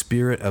a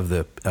spirit of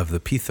the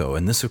Pytho.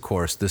 And this, of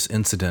course, this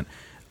incident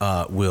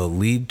will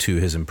lead to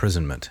his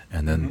imprisonment,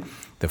 and then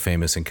the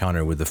famous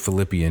encounter with the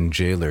Philippian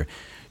jailer.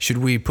 Should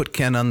we put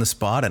Ken on the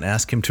spot and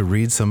ask him to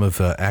read some of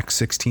Acts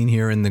 16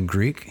 here in the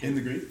Greek? In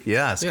the Greek?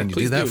 Yes. Can you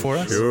do that for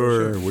us?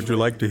 Sure. Would you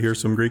like to hear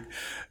some Greek?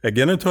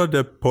 Egeneto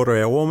de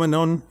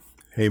poreomenon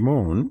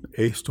hemon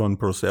eston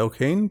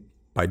proselchen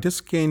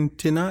Paidiskene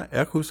tina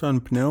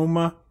echusan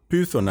pneuma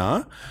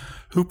pythona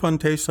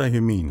hupantesa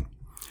humin.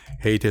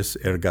 Hetes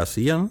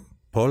ergasian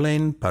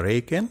polen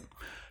pareken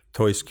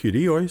tois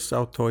kuriois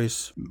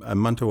autois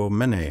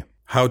mantuomene.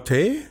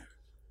 Haute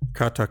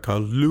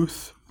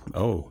katakaluth,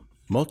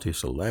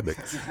 multisyllabic.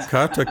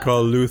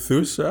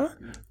 Katakaluthusa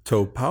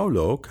to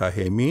Paulo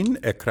kahemin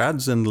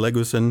ekradzen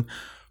legusen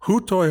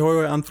hutoi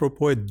hoi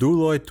anthropoi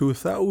duloi tu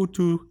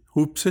thautu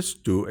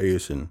hupsistu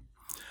eusin.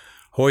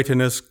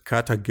 Hoitenes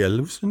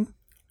katagelusen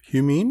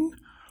humin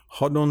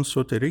hodon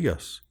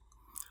soterigas.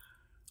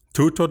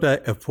 Tuto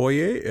de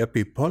epoie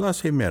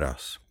epipolas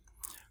hemeras.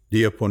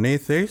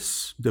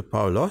 Diaponethes de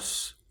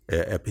Paulos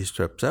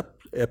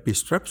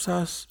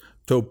epistrepsas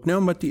to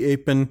pneumati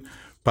epen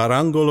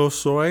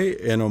parangolosoi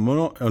en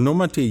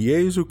onomati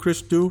Jesu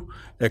Christu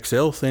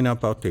exelthen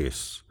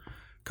apautes,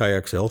 kai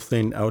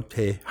exelthen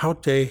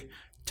haute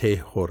te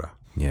hora.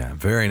 Yeah,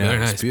 very nice. Very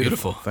nice.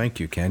 Beautiful. Thank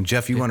you, Ken.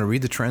 Jeff, you want to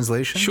read the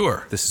translation?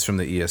 Sure. This is from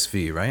the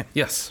ESV, right?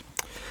 Yes.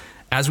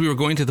 As we were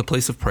going to the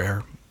place of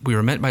prayer, we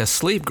were met by a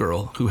slave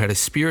girl who had a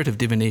spirit of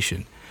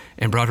divination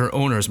and brought her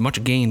owners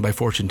much gain by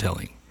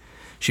fortune-telling.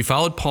 She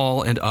followed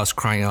Paul and us,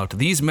 crying out,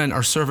 "These men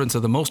are servants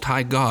of the Most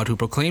High God who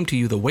proclaim to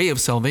you the way of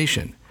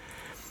salvation."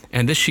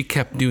 And this she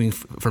kept doing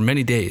for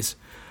many days.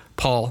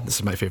 Paul, this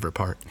is my favorite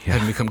part,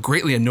 having become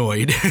greatly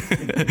annoyed,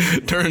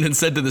 turned and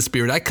said to the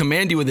spirit, "I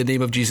command you in the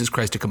name of Jesus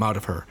Christ to come out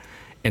of her."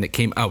 And it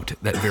came out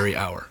that very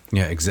hour.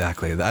 Yeah,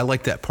 exactly. I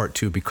like that part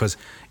too, because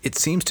it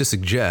seems to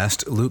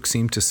suggest, Luke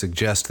seemed to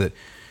suggest that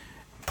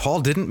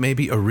Paul didn't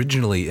maybe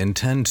originally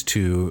intend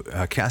to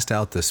cast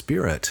out the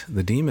spirit,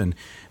 the demon,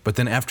 but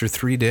then after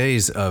 3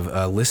 days of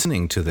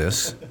listening to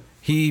this,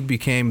 he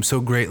became so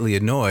greatly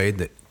annoyed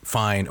that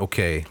fine,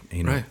 okay,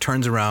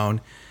 turns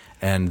around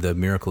and the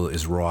miracle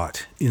is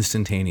wrought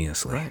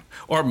instantaneously. Right.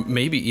 Or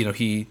maybe,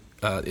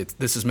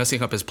 this is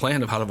messing up his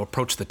plan of how to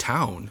approach the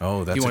town.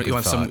 Oh, that's a good You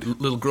want thought. some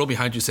little girl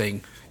behind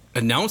you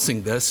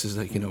announcing this is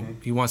like,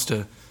 he wants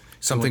to...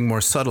 Something more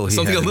subtle.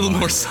 Something a little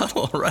more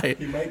subtle, right?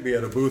 He might be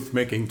at a booth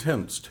making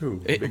tents,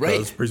 too, because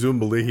right.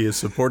 presumably he is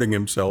supporting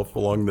himself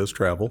along this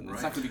travel.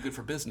 It's not going to be good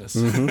for business.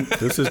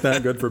 This is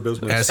not good for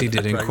business. As he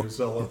did in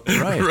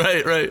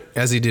Right.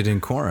 As he did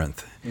in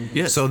Corinth.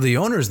 Yes. So the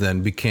owners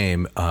then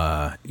became,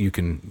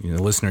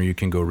 listener, you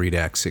can go read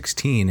Acts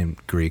 16 in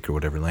Greek or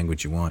whatever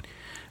language you want,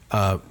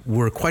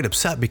 were quite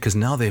upset because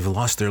now they've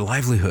lost their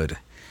livelihood.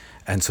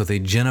 And so they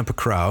gin up a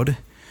crowd,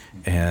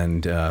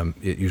 and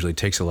it usually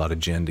takes a lot of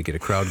gin to get a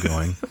crowd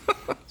going.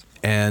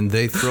 And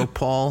they throw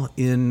Paul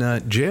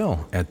in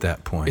jail at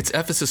that point. It's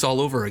Ephesus all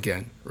over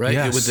again, right?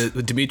 Yes.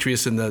 With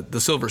Demetrius and the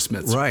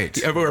silversmiths. Right.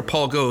 Everywhere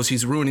Paul goes,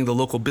 he's ruining the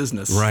local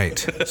business. Right.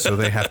 So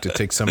they have to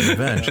take some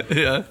revenge.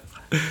 Yeah.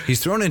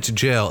 He's thrown into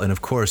jail, and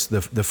of course,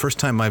 the first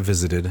time I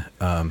visited,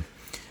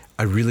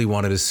 I really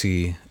wanted to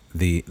see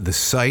the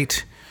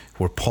site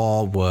where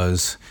Paul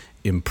was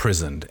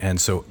imprisoned. And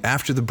so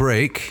after the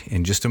break,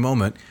 in just a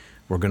moment,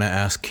 we're going to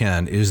ask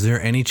Ken, is there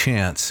any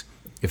chance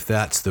if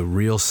that's the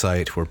real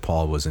site where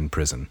Paul was in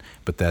prison?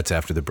 But that's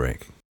after the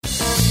break.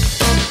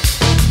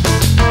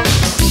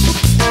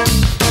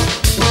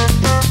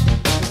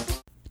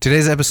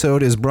 Today's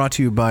episode is brought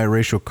to you by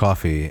Ratio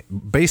Coffee.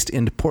 Based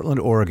in Portland,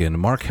 Oregon,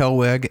 Mark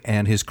Helweg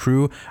and his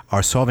crew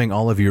are solving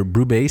all of your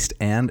brew-based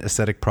and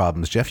aesthetic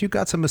problems. Jeff, you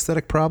got some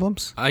aesthetic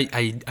problems?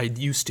 I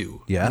used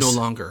to. Yes. No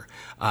longer.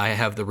 I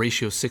have the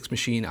Ratio 6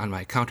 machine on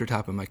my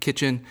countertop in my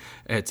kitchen.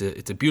 It's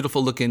a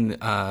beautiful looking,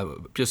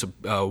 just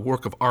a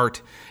work of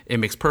art. It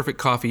makes perfect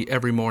coffee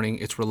every morning.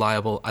 It's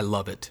reliable. I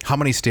love it. How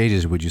many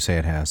stages would you say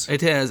it has?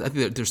 It has, I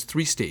think there's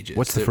 3 stages.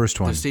 What's the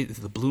first one?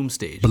 The bloom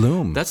stage.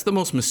 Bloom. That's the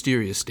most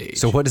mysterious stage.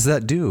 So what does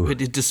that do?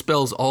 It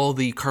dispels all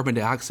the carbon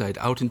dioxide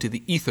out into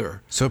the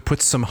ether. So it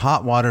puts some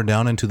hot water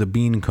down into the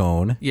bean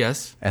cone.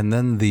 Yes. And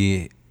then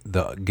the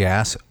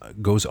gas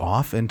goes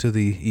off into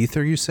the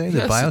ether, you say? The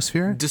Yes,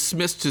 biosphere?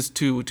 Dismissed as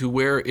to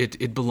where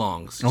it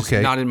belongs. Just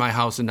Okay. Not in my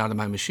house and not in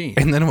my machine.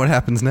 And then what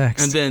happens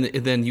next? And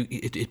then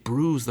it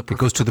brews the perfect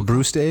it goes to the cup of brew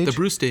coffee. stage? The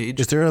brew stage.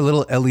 Is there a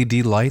little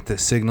LED light that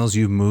signals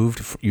you've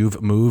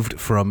moved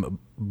from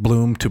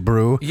bloom to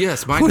brew?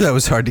 Yes, Ooh, that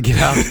was hard to get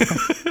out.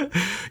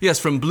 Yes,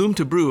 from bloom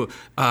to brew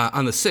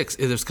on the 6th,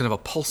 there's kind of a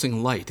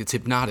pulsing light. It's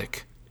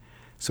hypnotic.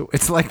 So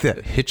it's like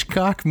that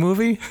Hitchcock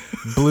movie,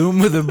 Bloom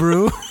with a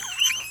Brew.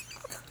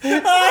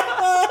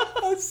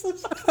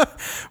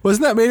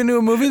 Wasn't that made into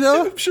a movie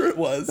though? I'm sure it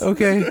was.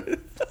 Okay.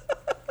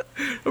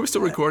 Are we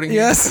still recording?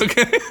 Yes.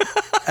 Okay.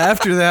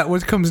 After that,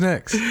 what comes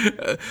next?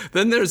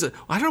 Then there's I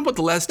don't know what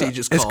the last stage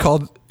is called. It's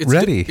called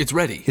ready. It's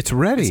ready. It's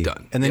ready. It's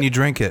done. And then Yeah. you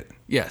drink it.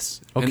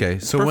 Yes. Okay.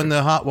 And So when perfect.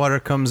 the hot water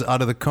comes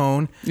out of the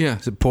cone, Yeah.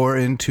 does it pour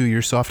into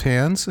your soft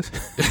hands?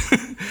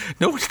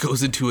 No, it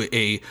goes into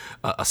a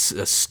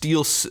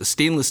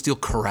stainless steel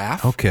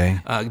carafe. Okay.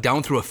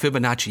 Down through a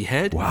Fibonacci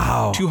head.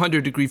 Wow.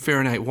 200-degree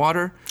Fahrenheit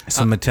water.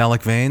 Some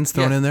metallic veins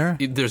thrown Yeah, in there?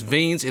 There's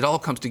veins. It all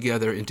comes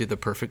together into the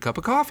perfect cup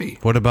of coffee.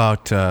 What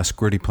about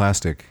squirty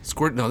plastic?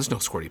 No, there's no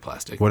squirty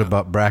plastic. What No.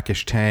 about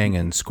brackish tang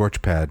and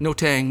scorch pad? No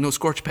tang, no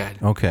scorch pad.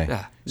 Okay.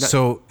 Yeah.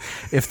 So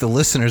if the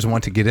listeners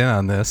want to get in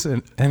on this,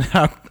 and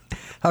how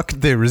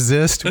could they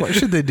resist? What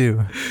should they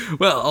do?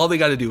 Well, all they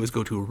got to do is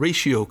go to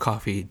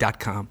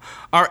ratiocoffee.com,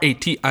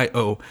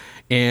 RATIO,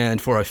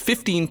 and for a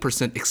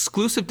 15%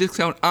 exclusive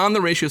discount on the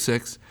Ratio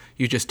 6,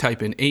 you just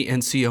type in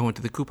ANCO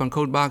into the coupon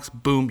code box.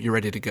 Boom, you're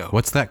ready to go.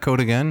 What's that code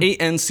again?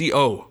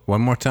 ANCO.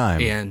 One more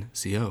time.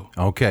 ANCO.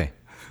 Okay.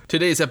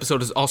 Today's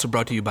episode is also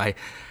brought to you by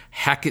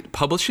Hackett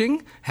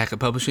Publishing. Hackett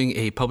Publishing,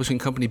 a publishing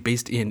company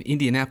based in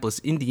Indianapolis,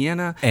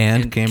 Indiana.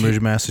 And Cambridge,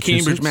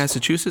 Massachusetts. Cambridge,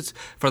 Massachusetts.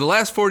 For the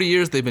last 40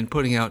 years, they've been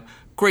putting out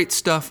great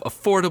stuff,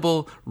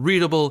 affordable,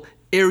 readable,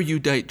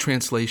 erudite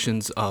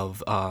translations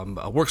of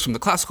works from the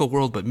classical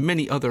world, but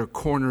many other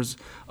corners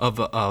of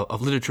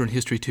literature and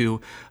history too.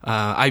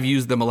 I've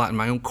used them a lot in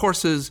my own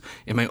courses,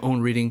 in my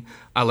own reading.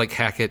 I like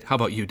Hackett. How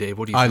about you, Dave?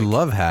 What do you I think?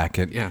 love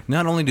Hackett. Yeah.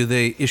 Not only do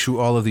they issue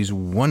all of these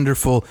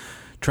wonderful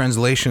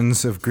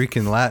translations of Greek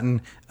and Latin,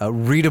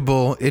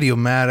 readable,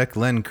 idiomatic,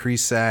 Len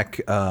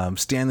Kresak,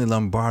 Stanley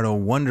Lombardo,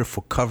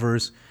 wonderful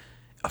covers,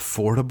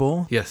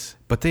 affordable. Yes.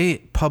 But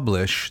they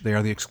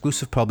are the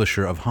exclusive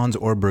publisher of Hans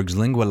Orberg's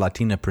Lingua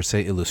Latina per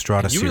se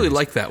Illustrata You series. really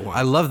like that one.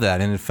 I love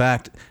that. And in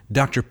fact,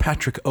 Dr.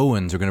 Patrick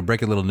Owens, we're going to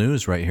break a little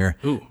news right here.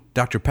 Ooh.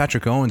 Dr.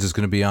 Patrick Owens is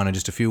going to be on in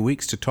just a few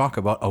weeks to talk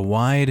about a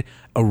wide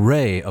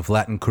array of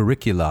Latin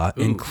curricula,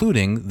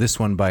 including this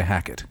one by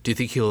Hackett. Do you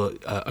think he'll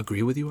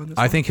agree with you on this?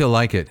 I think he'll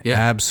like it. Yeah.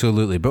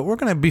 Absolutely. But we're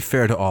going to be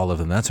fair to all of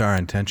them. That's our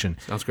intention.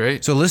 Sounds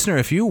great. So, listener,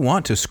 if you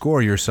want to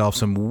score yourself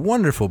some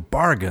wonderful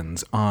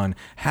bargains on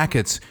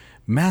Hackett's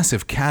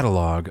massive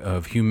catalog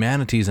of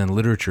humanities and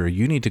literature,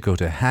 you need to go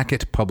to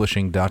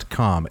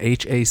hackettpublishing.com,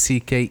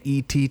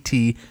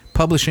 HACKETT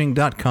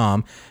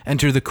publishing.com.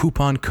 Enter the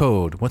coupon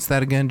code. What's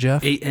that again,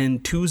 Jeff?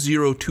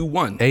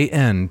 AN2021.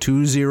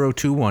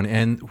 AN2021.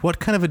 And what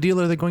kind of a deal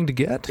are they going to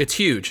get? It's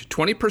huge.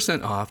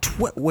 20% off.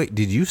 Wait,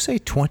 did you say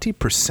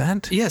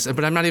 20%? Yes,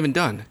 but I'm not even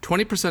done.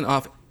 20%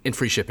 off and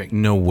free shipping.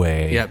 No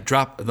way. Yeah,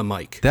 drop the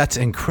mic. That's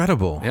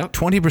incredible. Yep.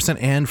 20%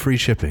 and free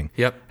shipping.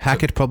 Yep.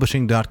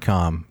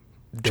 Hackettpublishing.com.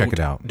 Check it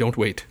out. Don't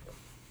wait.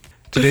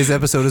 Today's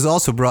episode is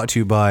also brought to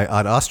you by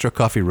Ad Astra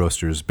Coffee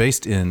Roasters,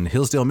 based in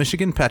Hillsdale,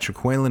 Michigan.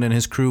 Patrick Whalen and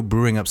his crew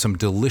brewing up some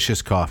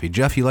delicious coffee.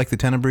 Jeff, you like the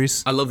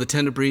Tenebris? I love the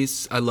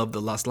Tenebris. I love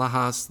the Las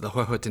Lajas, the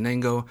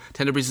Huehuetenango.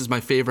 Tenebris is my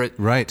favorite.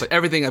 Right. But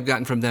everything I've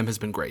gotten from them has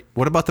been great.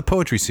 What about the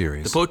poetry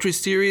series? The poetry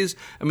series,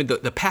 I mean,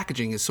 the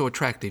packaging is so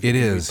attractive. It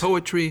You can is. read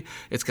poetry.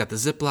 It's got the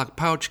Ziploc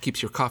pouch,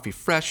 keeps your coffee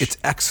fresh. It's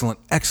excellent,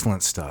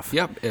 excellent stuff.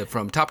 Yep,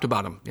 from top to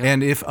bottom. Yep.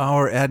 And if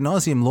our Ad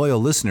Nauseam loyal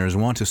listeners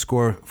want to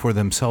score for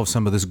themselves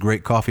some of this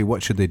great coffee,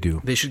 what should they do?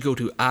 They should go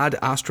to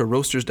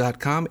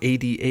adastraroasters.com,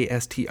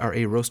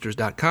 ADASTRA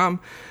roasters.com.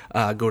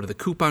 Go to the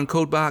coupon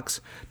code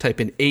box,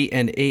 type in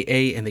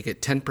ANAA, and they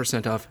get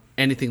 10% off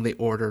anything they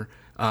order.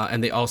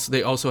 And they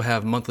also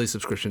have monthly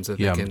subscriptions that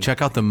they can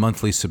check out the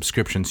monthly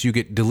subscriptions. You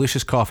get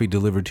delicious coffee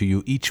delivered to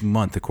you each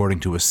month according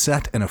to a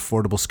set and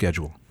affordable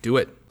schedule. do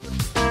it.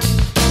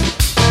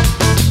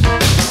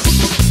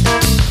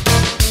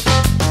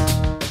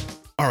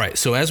 All right,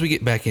 so as we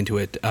get back into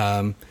it,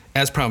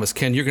 as promised,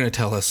 Ken, you're going to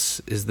tell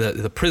us, is that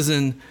the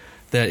prison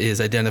that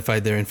is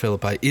identified there in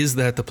Philippi, is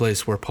that the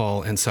place where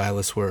Paul and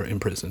Silas were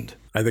imprisoned?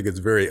 I think it's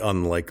very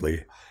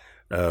unlikely.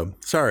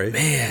 Sorry.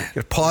 Man.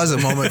 Pause a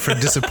moment for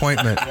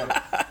disappointment.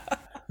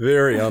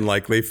 Very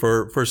unlikely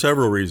for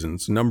several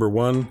reasons. Number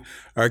one,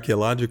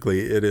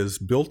 archaeologically, it is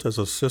built as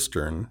a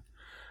cistern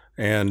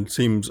and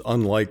seems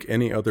unlike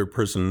any other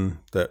prison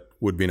that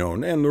would be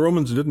known. And the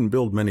Romans didn't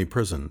build many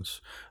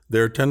prisons.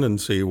 Their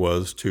tendency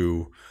was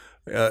to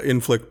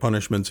inflict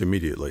punishments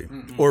immediately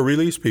or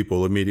release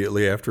people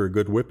immediately after a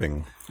good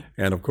whipping.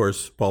 And of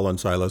course, Paul and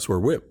Silas were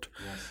whipped.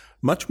 Yes.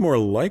 Much more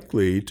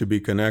likely to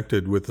be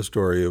connected with the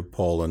story of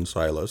Paul and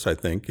Silas, I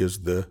think,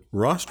 is the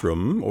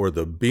rostrum, or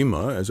the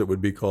bema, as it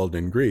would be called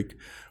in Greek,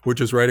 which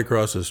is right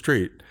across the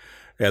street.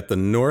 At the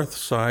north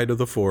side of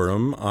the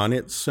forum, on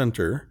its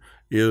center,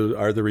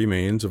 are the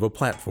remains of a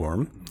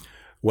platform.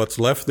 What's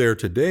left there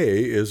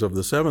today is of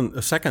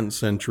the second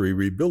century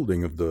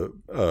rebuilding of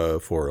the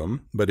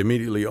forum, but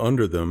immediately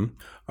under them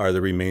are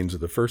the remains of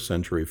the first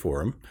century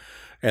forum.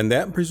 And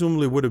that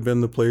presumably would have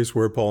been the place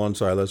where Paul and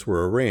Silas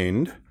were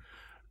arraigned,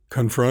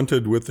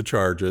 confronted with the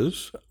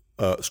charges,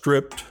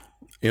 stripped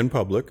in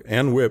public,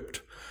 and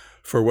whipped.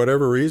 For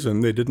whatever reason,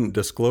 they didn't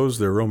disclose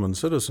their Roman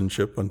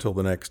citizenship until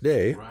the next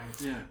day. Right.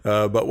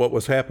 Yeah. But what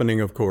was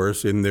happening, of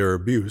course, in their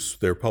abuse,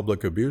 their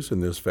public abuse in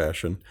this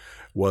fashion,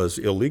 was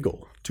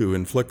illegal. To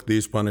inflict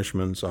these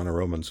punishments on a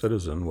Roman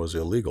citizen was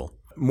illegal.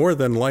 More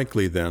than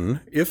likely,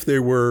 then, if they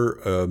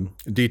were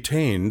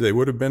detained, they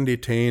would have been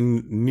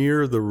detained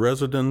near the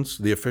residence,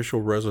 the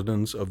official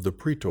residence of the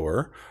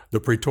praetor. The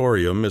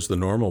praetorium is the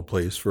normal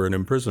place for an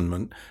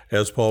imprisonment,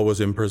 as Paul was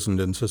imprisoned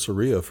in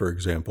Caesarea, for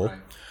example.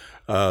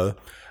 Right.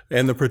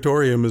 And the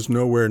praetorium is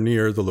nowhere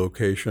near the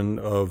location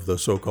of the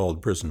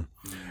so-called prison.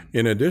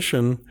 In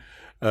addition,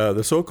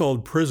 the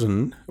so-called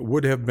prison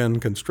would have been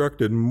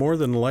constructed more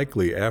than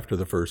likely after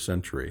the first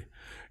century.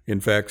 In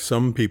fact,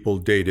 some people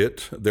date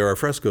it. There are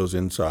frescoes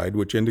inside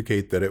which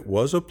indicate that it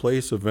was a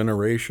place of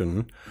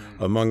veneration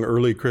among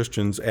early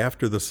Christians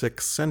after the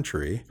 6th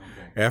century,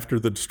 after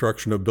the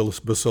destruction of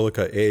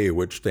Basilica A,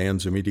 which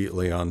stands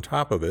immediately on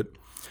top of it.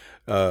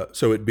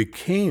 So it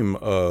became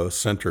a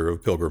center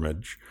of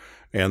pilgrimage,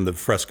 and the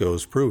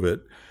frescoes prove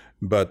it.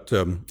 But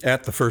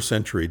at the first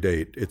century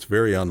date, it's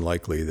very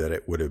unlikely that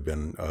it would have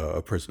been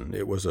a prison.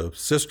 It was a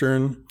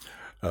cistern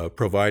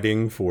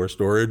providing for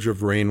storage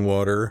of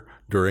rainwater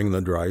during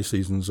the dry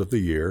seasons of the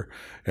year,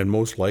 and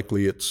most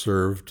likely it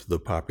served the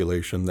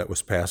population that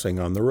was passing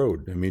on the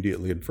road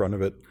immediately in front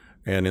of it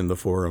and in the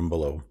forum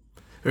below.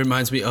 It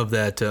reminds me of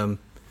that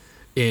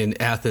in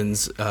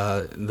Athens,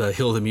 the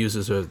Hill of the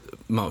Muses, or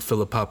Mount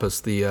Philippopolis,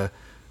 the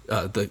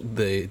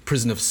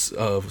prison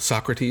of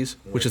Socrates,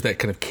 which is that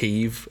kind of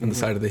cave on the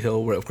side of the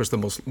hill, where, of course,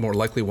 the more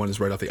likely one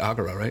is right off the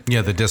Agora, right?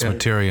 Yeah, the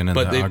Desmoterion and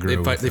the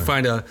Agora. But they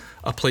find a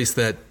place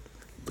that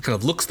kind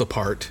of looks the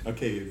part. A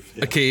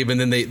cave, and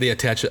then they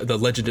attach the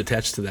legend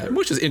attached to that,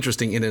 which is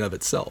interesting in and of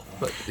itself.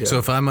 But, yeah. So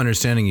if I'm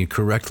understanding you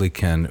correctly,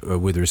 Ken,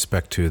 with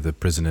respect to the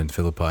prison in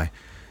Philippi,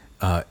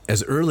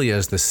 as early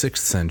as the 6th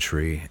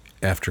century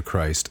after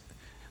Christ,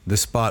 the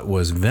spot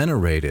was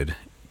venerated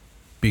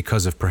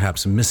because of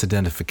perhaps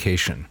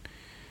misidentification.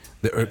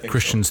 The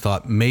Christians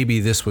thought maybe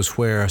this was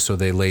where, so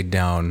they laid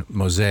down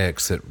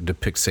mosaics that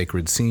depict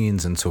sacred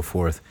scenes and so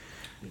forth.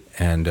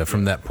 And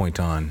from that point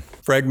on,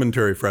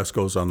 fragmentary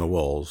frescoes on the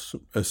walls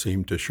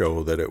seem to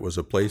show that it was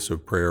a place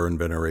of prayer and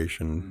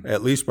veneration,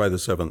 at least by the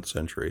 7th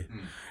century.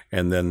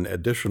 And then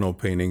additional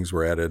paintings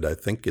were added, I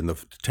think, in the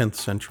 10th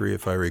century,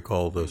 if I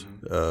recall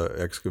the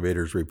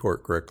excavators'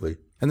 report correctly.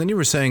 And then you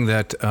were saying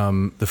that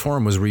the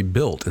forum was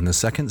rebuilt in the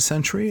 2nd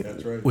century?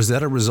 That's right. Was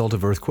that a result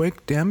of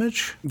earthquake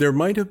damage? There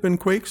might have been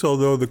quakes,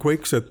 although the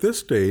quakes at this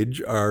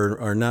stage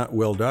are not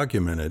well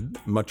documented.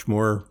 Much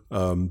more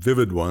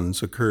vivid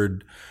ones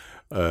occurred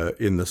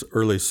in the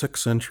early 6th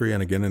century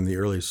and again in the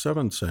early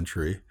 7th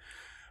century.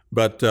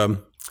 But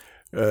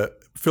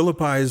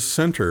Philippi's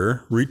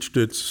center reached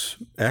its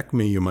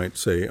acme, you might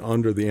say,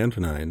 under the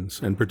Antonines,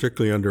 and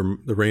particularly under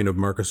the reign of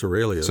Marcus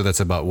Aurelius. So that's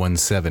about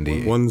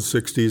 170.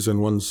 160s and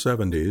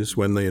 170s,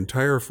 when the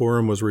entire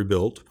forum was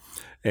rebuilt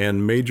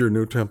and major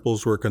new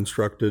temples were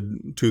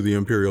constructed to the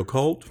imperial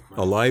cult.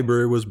 A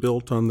library was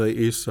built on the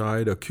east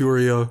side, a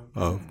curia,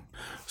 a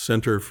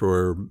center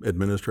for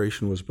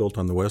administration was built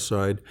on the west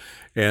side,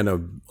 and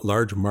a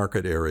large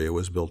market area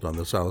was built on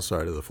the south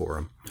side of the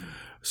forum.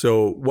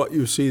 So what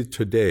you see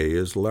today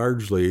is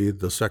largely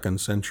the 2nd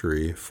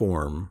century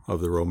form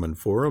of the Roman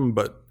forum,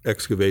 but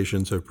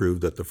excavations have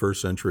proved that the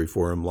 1st century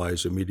forum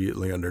lies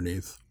immediately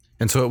underneath.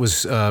 And so it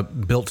was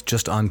built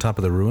just on top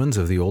of the ruins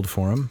of the old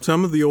forum?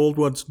 Some of the old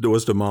ones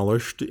was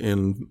demolished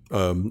in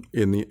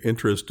the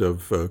interest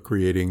of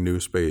creating new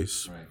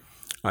space.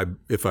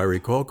 If I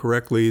recall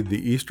correctly, the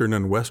eastern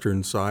and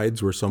western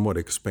sides were somewhat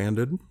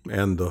expanded,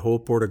 and the whole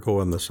portico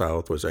on the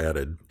south was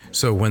added.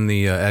 So when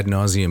the Ad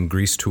Nauseam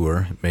Greece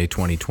tour, May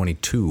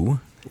 2022,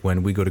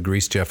 when we go to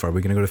Greece, Jeff, are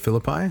we going to go to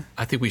Philippi?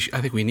 I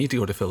think we need to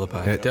go to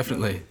Philippi.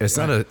 Definitely. It's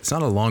not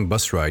a long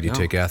bus ride. You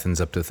take Athens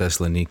up to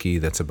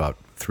Thessaloniki. That's about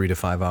 3 to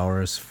 5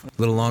 hours.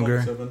 A little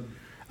longer.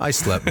 I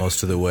slept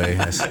most of the way.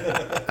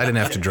 I didn't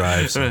have to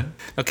drive. So.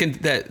 Now, Ken,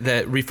 that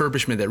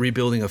refurbishment, that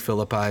rebuilding of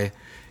Philippi,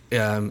 do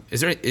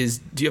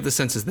you have the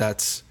sense that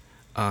that's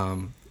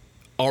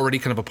already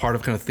kind of a part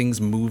of kind of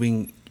things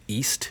moving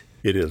east?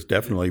 It is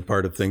definitely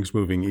part of things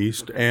moving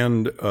east,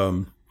 and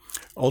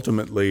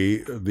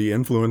ultimately the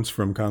influence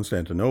from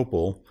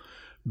Constantinople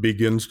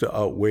begins to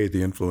outweigh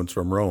the influence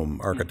from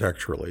Rome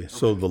architecturally. Okay.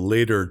 So the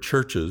later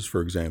churches,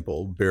 for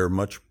example, bear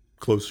much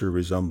closer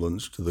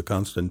resemblance to the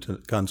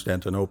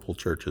Constantinople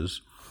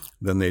churches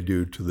than they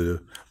do to the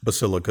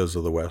basilicas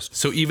of the West.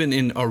 So even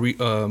in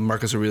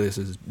Marcus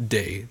Aurelius'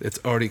 day, it's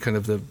already kind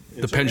of the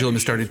pendulum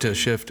is starting to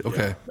shift.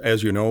 Okay. Yeah.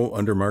 As you know,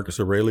 under Marcus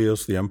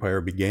Aurelius, the empire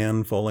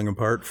began falling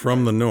apart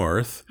from the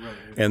north,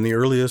 and the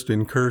earliest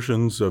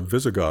incursions of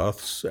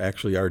Visigoths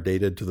actually are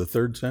dated to the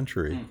 3rd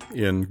century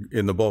in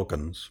the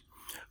Balkans.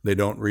 They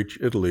don't reach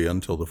Italy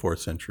until the 4th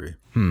century.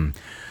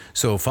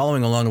 So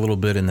following along a little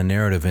bit in the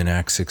narrative in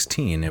Acts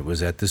 16, it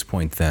was at this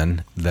point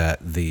then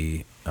that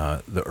the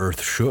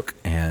earth shook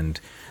and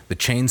the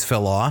chains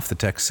fell off, the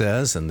text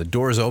says, and the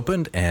doors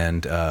opened,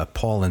 and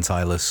Paul and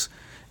Silas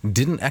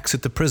didn't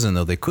exit the prison,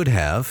 though they could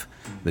have.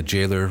 The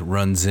jailer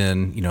runs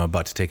in,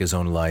 about to take his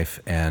own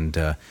life,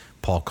 and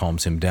Paul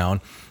calms him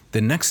down.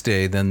 The next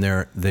day, then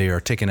they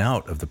are taken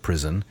out of the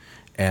prison,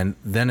 and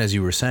then, as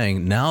you were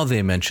saying, now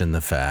they mention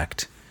the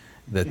fact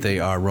that they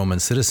are Roman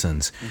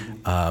citizens.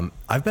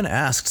 I've been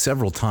asked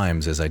several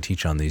times as I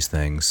teach on these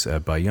things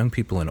by young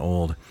people and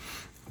old,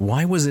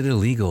 why was it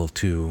illegal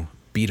to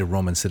beat a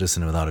Roman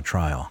citizen without a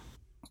trial?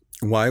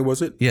 Why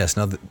was it? Yes.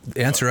 Now, the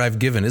answer I've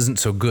given isn't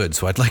so good,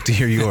 so I'd like to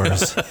hear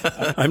yours.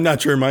 I'm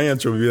not sure my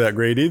answer would be that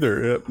great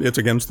either. It's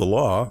against the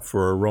law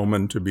for a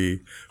Roman to be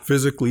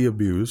physically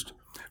abused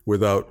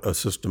without a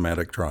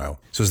systematic trial.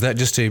 So is that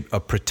just a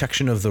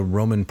protection of the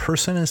Roman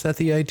person? Is that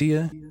the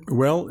idea?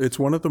 Well, it's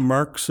one of the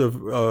marks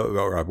of,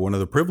 or one of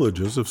the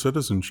privileges of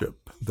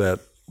citizenship, that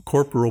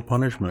corporal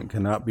punishment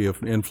cannot be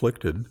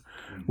inflicted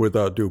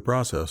without due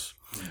process,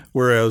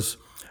 whereas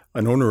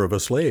an owner of a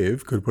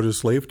slave could put his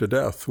slave to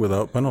death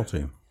without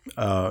penalty,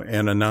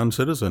 and a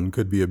non-citizen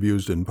could be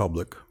abused in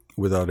public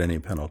without any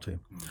penalty.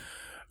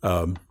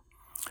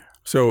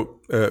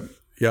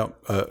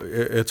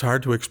 It's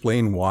hard to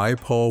explain why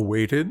Paul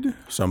waited.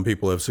 Some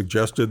people have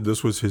suggested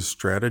this was his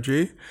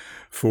strategy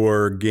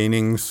for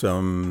gaining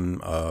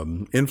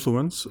some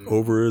influence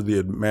over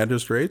the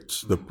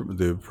magistrates, the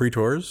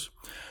praetors,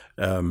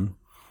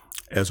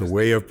 as a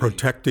way of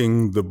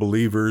protecting the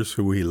believers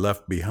who he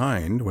left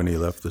behind when he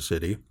left the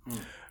city.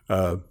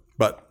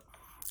 But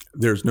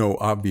there's no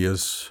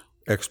obvious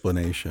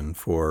explanation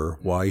for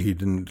why he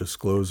didn't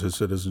disclose his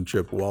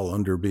citizenship while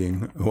under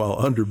being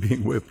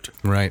whipped.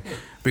 Right,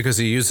 because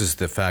he uses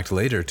the fact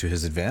later to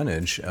his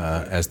advantage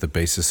as the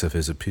basis of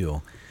his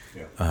appeal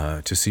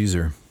to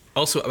Caesar.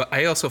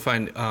 I also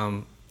find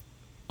a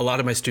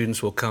lot of my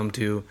students will come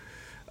to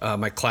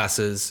my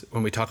classes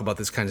when we talk about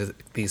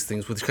these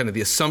things with kind of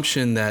the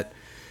assumption that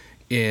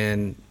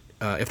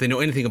if they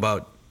know anything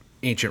about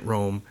ancient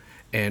Rome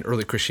and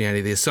early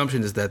Christianity, the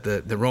assumption is that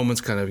the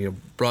Romans kind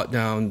of brought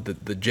down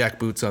the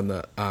jackboots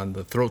on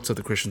the throats of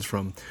the Christians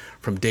from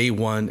day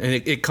one,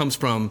 and it comes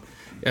from,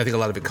 I think a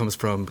lot of it comes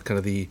from kind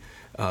of the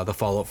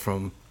fallout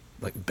from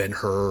like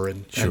Ben-Hur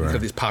and kind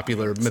of these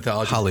popular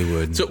mythologies.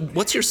 Hollywood. So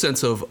what's your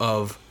sense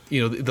of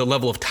the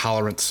level of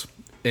tolerance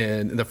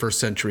in the 1st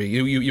century?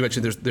 You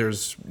mentioned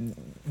there's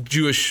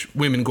Jewish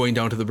women going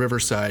down to the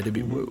riverside. I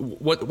mean,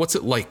 what's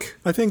it like?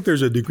 I think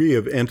there's a degree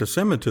of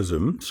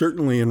anti-Semitism,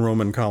 certainly in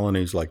Roman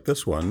colonies like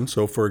this one.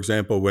 So, for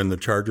example, when the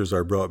charges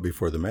are brought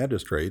before the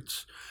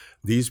magistrates,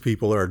 these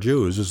people are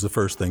Jews, is the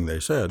first thing they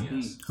said,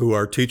 who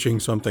are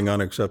teaching something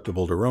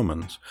unacceptable to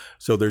Romans.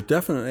 So there's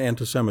definite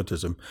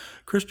anti-Semitism.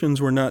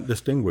 Christians were not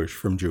distinguished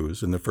from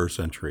Jews in the 1st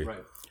century,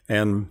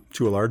 and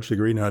to a large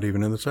degree, not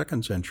even in the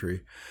 2nd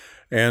century.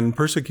 And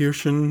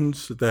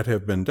persecutions that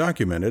have been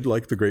documented,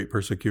 like the Great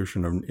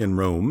Persecution in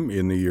Rome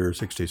in the year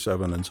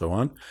 67 and so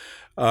on,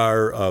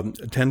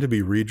 tend to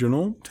be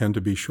regional, tend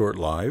to be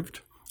short-lived,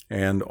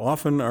 and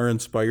often are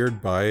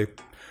inspired by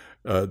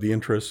the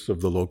interests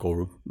of the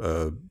local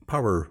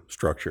power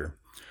structure.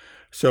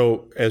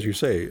 So, as you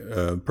say,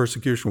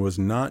 persecution was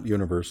not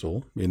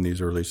universal in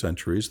these early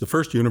centuries. The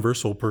first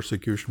universal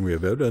persecution we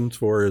have evidence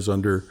for is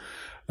under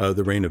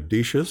the reign of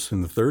Decius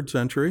in the 3rd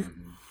century.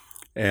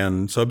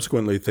 And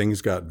subsequently,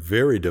 things got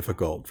very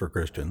difficult for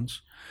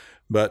Christians.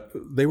 But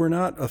they were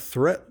not a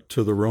threat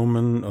to the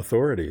Roman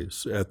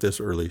authorities at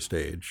this early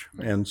stage.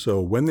 And so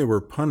when they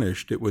were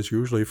punished, it was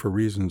usually for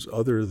reasons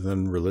other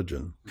than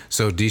religion.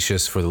 So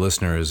Decius, for the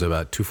listener, is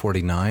about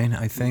 249,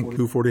 I think?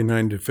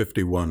 249 to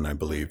 51, I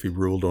believe. He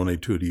ruled only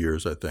 2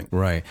 years, I think.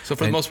 Right. So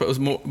for the most part, it was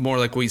more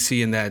like we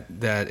see in that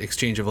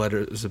exchange of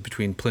letters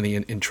between Pliny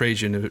and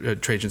Trajan.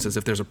 Trajan says,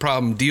 if there's a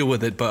problem, deal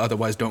with it, but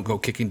otherwise don't go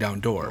kicking down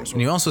doors.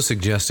 And you also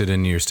suggested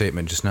in your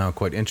statement just now,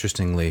 quite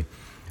interestingly,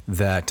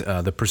 that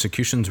the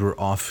persecutions were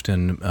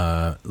often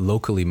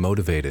locally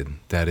motivated.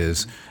 That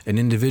is, an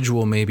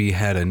individual maybe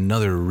had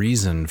another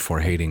reason for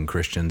hating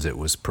Christians. It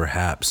was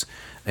perhaps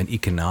an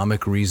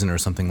economic reason or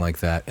something like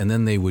that. And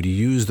then they would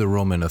use the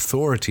Roman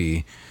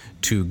authority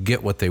to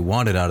get what they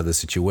wanted out of the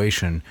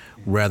situation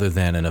rather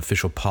than an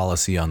official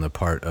policy on the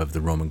part of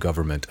the Roman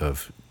government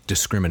of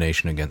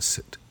discrimination against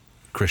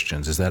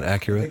Christians. Is that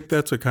accurate? I think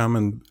that's a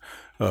common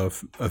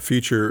a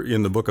feature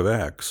in the book of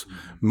Acts.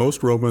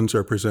 Most Romans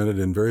are presented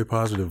in very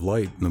positive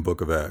light in the book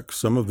of Acts.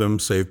 Some of them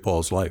saved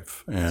Paul's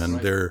life,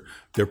 and they're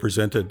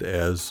presented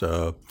as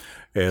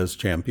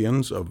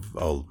champions of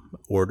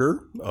order,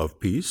 of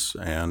peace,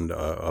 and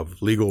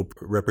of legal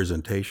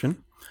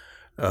representation.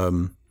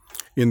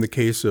 In the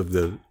case of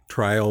the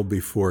trial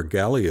before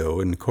Gallio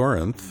in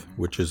Corinth,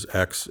 which is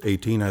Acts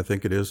 18, I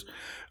think it is,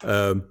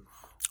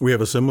 we have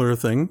a similar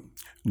thing.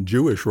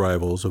 Jewish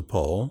rivals of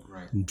Paul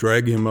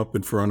drag him up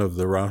in front of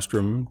the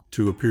rostrum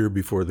to appear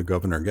before the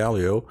governor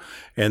Gallio,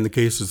 and the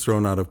case is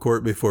thrown out of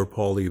court before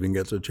Paul even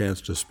gets a chance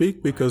to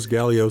speak, because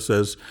Gallio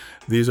says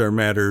these are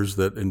matters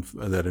that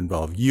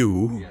involve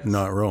you,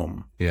 not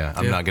Rome. Yeah,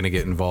 I'm not going to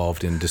get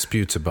involved in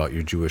disputes about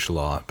your Jewish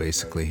law,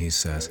 basically, he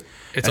says.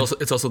 It's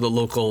also the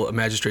local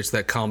magistrates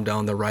that calm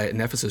down the riot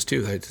in Ephesus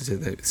too.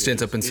 That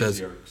stands up and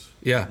says,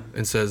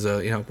 everybody's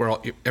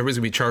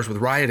gonna be charged with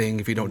rioting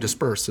if you don't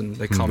disperse, and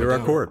they calm it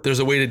down. Court. There's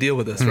a way to deal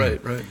with this,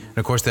 right? And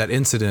of course, that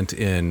incident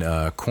in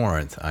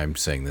Corinth, I'm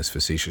saying this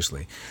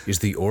facetiously, is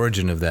the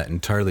origin of that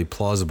entirely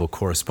plausible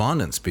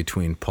correspondence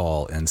between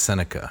Paul and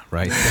Seneca,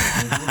 right?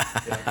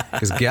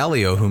 Because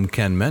Gallio, whom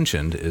Ken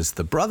mentioned, is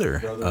the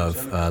brother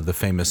of the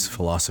famous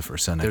philosopher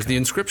Seneca. There's the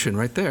inscription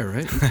right there,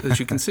 right, that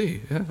you can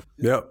see. Yeah.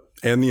 Yep.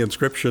 And the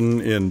inscription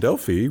in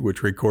Delphi,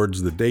 which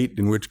records the date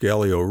in which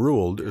Gallio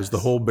ruled, is the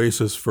whole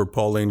basis for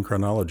Pauline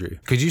chronology.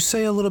 Could you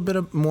say a little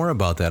bit more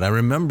about that? I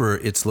remember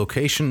its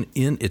location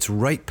it's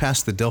right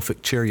past the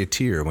Delphic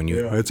charioteer when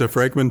you... Yeah, it's a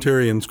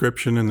fragmentary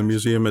inscription in the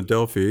museum at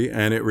Delphi,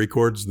 and it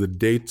records the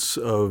dates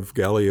of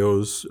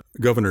Gallio's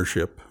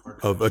governorship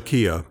of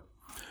Achaia.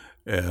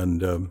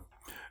 And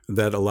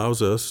that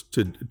allows us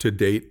to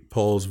date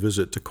Paul's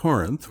visit to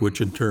Corinth,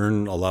 which in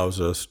turn allows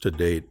us to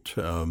date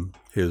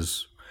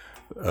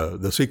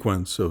the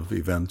sequence of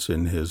events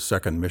in his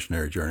second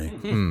missionary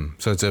journey.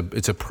 So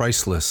it's a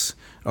priceless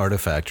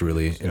artifact,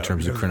 really, in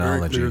terms of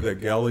chronology. It's very clear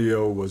that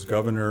Gallio was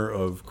governor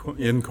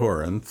in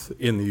Corinth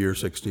in the year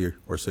 60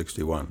 or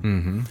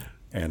 61,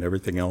 and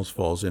everything else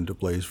falls into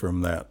place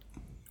from that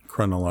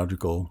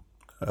chronological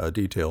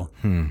detail.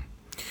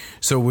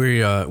 So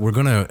we're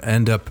going to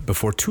end up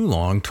before too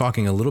long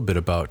talking a little bit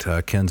about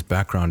Ken's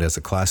background as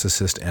a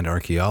classicist and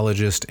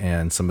archaeologist,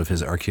 and some of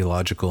his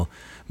archaeological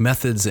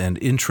methods and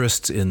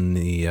interests in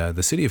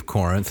the city of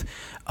Corinth.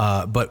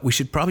 But we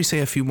should probably say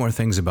a few more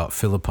things about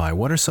Philippi.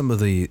 What are some of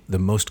the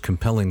most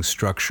compelling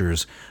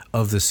structures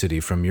of the city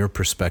from your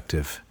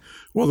perspective?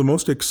 Well, the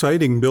most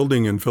exciting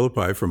building in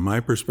Philippi, from my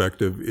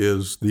perspective,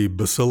 is the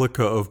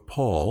Basilica of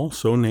Paul,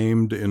 so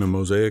named in a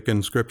Mosaic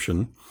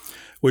inscription,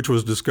 which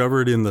was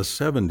discovered in the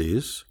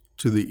 70s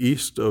to the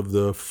east of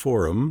the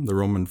Forum, the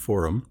Roman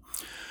Forum,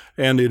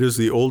 and it is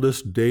the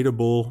oldest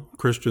datable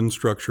Christian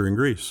structure in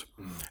Greece,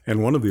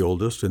 and one of the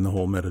oldest in the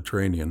whole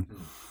Mediterranean.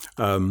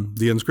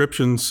 The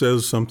inscription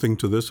says something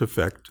to this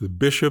effect: the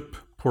Bishop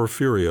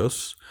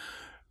Porphyrius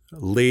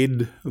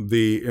laid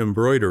the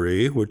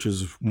embroidery, which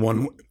is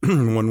one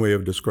way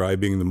of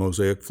describing the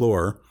mosaic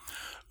floor,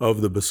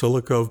 of the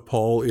Basilica of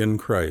Paul in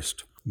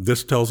Christ.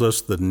 This tells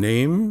us the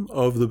name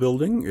of the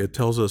building. It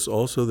tells us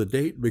also the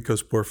date,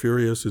 because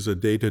Porphyrius is a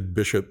dated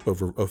bishop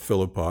of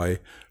Philippi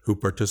who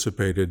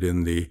participated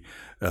in the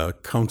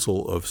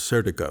Council of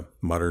Serdica,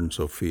 modern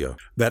Sofia.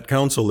 That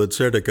council at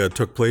Serdica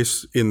took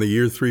place in the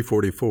year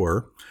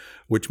 344,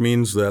 which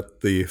means that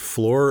the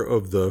floor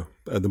of the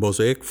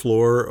mosaic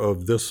floor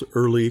of this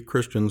early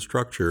Christian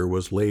structure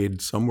was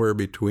laid somewhere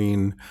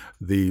between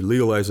the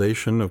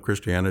legalization of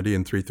Christianity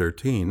in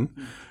 313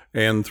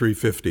 and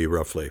 350,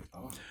 roughly,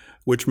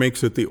 which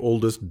makes it the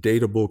oldest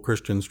datable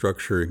Christian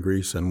structure in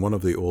Greece and one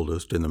of the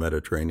oldest in the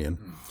Mediterranean.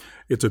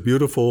 It's a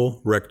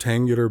beautiful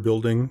rectangular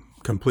building,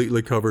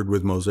 completely covered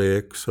with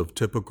mosaics of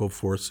typical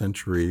 4th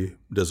century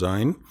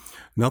design.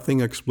 Nothing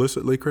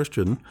explicitly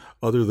Christian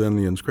other than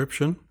the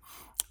inscription,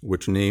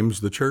 which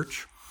names the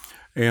church.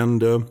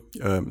 And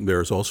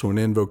there's also an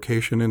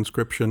invocation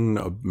inscription.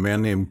 A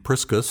man named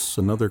Priscus,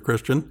 another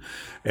Christian,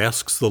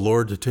 asks the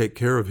Lord to take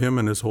care of him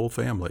and his whole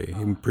family.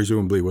 He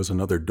presumably was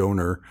another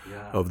donor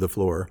of the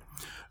floor.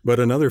 But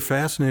another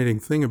fascinating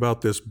thing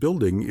about this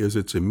building is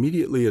it's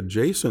immediately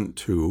adjacent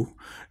to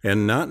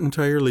and not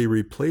entirely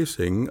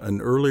replacing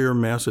an earlier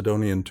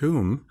Macedonian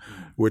tomb,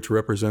 which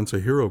represents a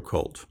hero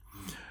cult.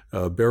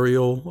 A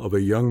burial of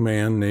a young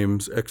man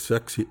named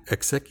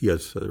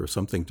Exekias, or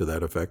something to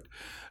that effect,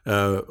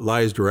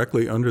 lies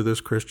directly under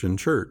this Christian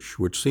church,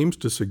 which seems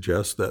to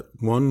suggest that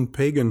one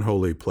pagan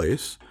holy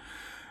place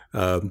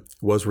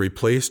was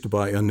replaced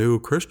by a new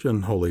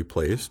Christian holy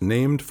place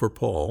named for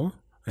Paul,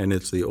 and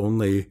it's the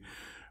only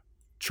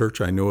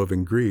church I know of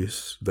in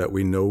Greece that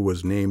we know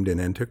was named in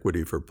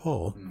antiquity for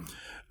Paul,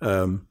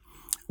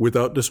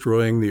 without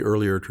destroying the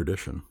earlier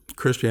tradition.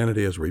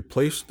 Christianity has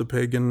replaced the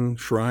pagan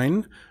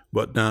shrine,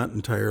 but not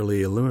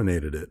entirely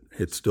eliminated it.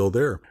 It's still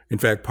there. In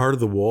fact, part of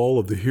the wall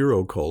of the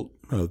hero cult,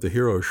 the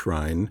hero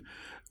shrine,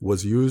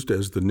 was used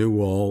as the new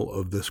wall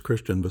of this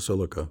Christian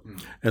basilica.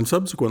 And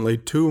subsequently,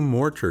 2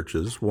 more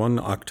churches, one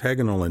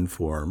octagonal in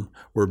form,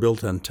 were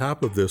built on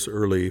top of this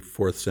early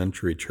 4th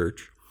century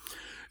church.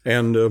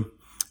 And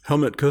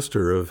Helmut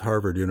Küster of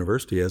Harvard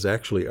University has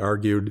actually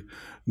argued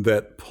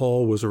that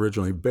Paul was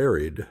originally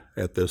buried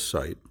at this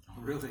site.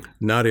 Really?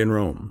 Not in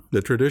Rome.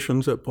 The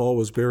traditions that Paul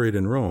was buried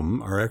in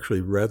Rome are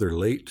actually rather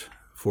late,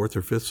 4th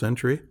or 5th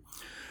century.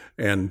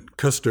 And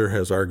Küster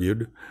has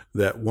argued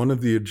that one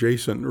of the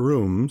adjacent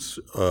rooms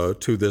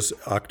to this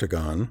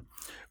octagon,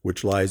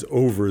 which lies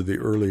over the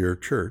earlier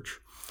church,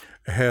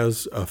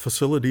 has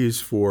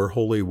facilities for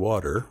holy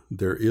water.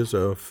 There is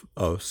a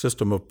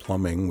system of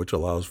plumbing which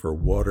allows for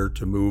water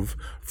to move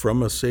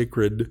from a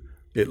sacred,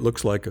 it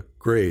looks like a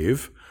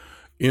grave,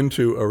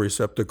 into a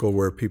receptacle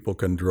where people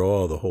can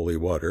draw the holy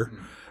water,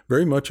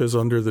 very much as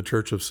under the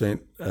Church of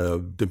St.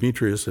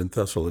 Demetrius in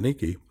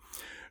Thessaloniki.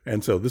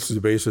 And so this is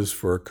the basis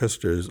for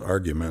Küster's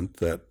argument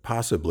that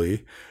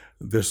possibly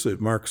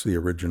it marks the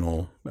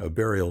original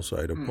burial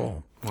site of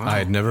Paul. Wow. I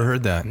had never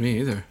heard that. Me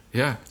either.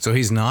 Yeah. So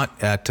he's not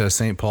at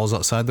St. Paul's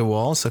outside the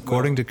walls,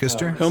 according to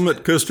Küster?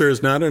 Helmut Küster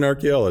is not an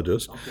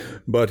archaeologist,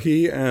 but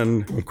he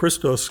and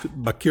Christos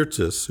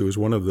Bakirtsis, who is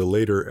one of the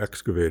later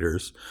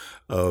excavators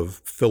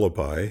of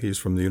Philippi, he's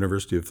from the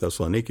University of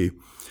Thessaloniki,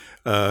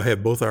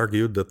 have both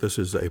argued that this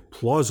is a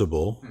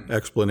plausible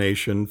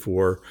explanation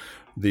for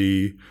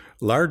the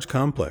large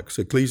complex,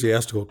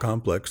 ecclesiastical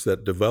complex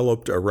that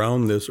developed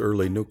around this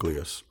early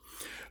nucleus.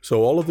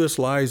 So all of this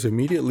lies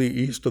immediately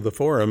east of the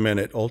Forum, and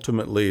it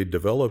ultimately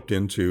developed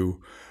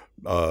into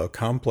a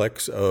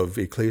complex of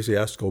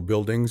ecclesiastical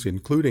buildings,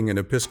 including an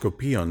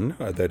episcopion,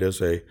 that is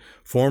a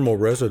formal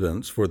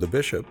residence for the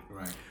bishop,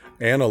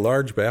 and a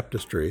large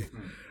baptistry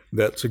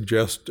that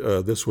suggests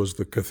this was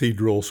the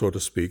cathedral, so to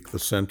speak, the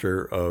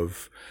center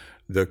of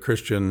the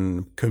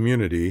Christian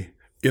community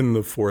in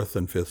the 4th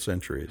and 5th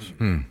centuries.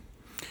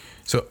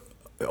 So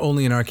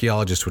only an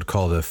archaeologist would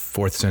call the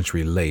 4th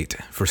century late,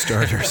 for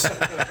starters.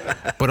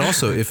 But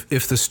also,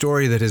 if the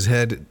story that his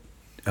head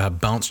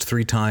bounced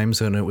 3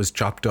 times and it was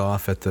chopped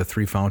off at the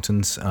 3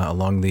 fountains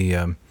along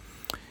the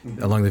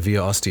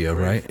Via Ostia,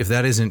 right? If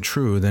that isn't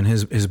true, then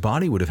his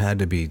body would have had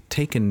to be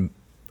taken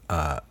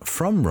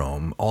from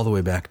Rome all the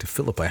way back to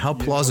Philippi. How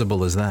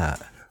plausible is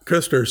that?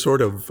 Küster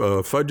sort of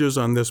fudges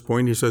on this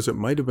point. He says it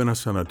might have been a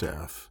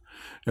cenotaph.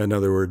 In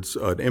other words,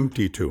 an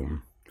empty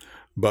tomb,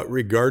 but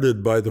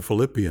regarded by the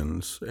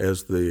Philippians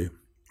as the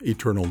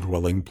eternal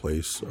dwelling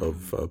place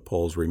of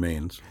Paul's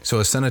remains. So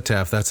a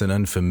cenotaph, that's an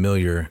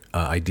unfamiliar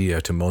idea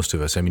to most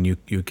of us. I mean,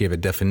 you gave a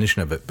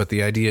definition of it, but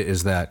the idea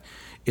is that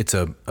it's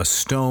a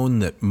stone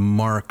that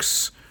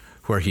marks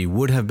where he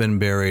would have been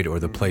buried or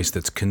the place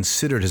that's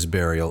considered his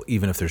burial,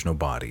 even if there's no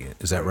body.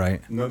 Is that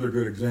right? Another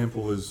good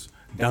example is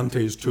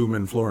Dante's tomb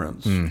in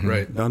Florence.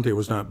 Right. Dante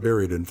was not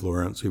buried in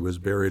Florence. He was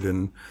buried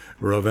in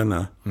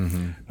Ravenna.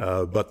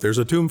 But there's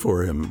a tomb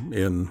for him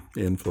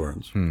in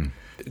Florence.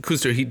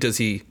 Küster,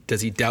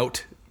 does he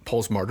doubt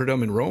Paul's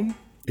martyrdom in Rome?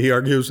 He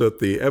argues that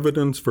the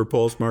evidence for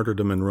Paul's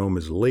martyrdom in Rome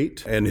is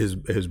late, and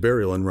his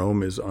burial in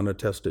Rome is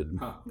unattested.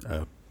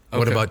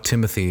 What about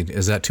Timothy?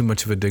 Is that too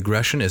much of a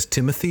digression? Is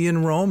Timothy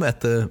in Rome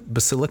at the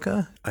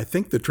Basilica? I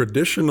think the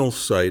traditional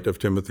site of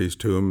Timothy's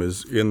tomb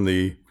is in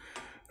the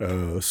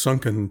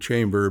sunken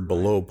chamber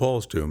below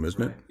Paul's tomb,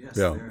 isn't it? Yes,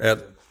 yeah,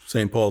 at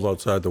St. Paul's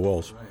outside the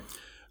walls.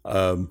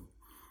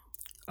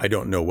 I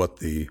don't know what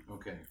the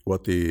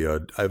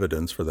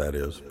evidence for that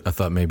is. I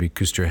thought maybe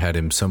Küster had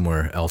him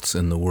somewhere else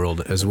in the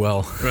world as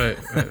well. Right.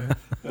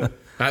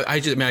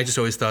 I just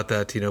always thought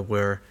that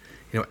where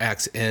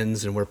Acts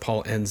ends and where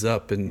Paul ends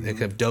up, and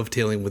kind of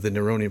dovetailing with the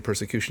Neronian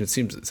persecution, it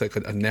seems it's like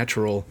a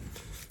natural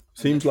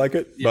Seems like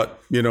it,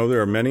 but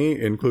there are many,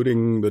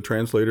 including the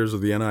translators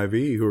of the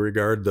NIV, who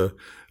regard the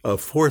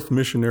fourth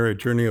missionary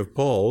journey of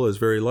Paul as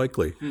very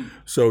likely.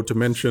 So to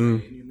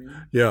mention,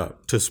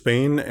 to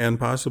Spain and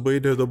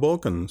possibly to the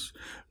Balkans,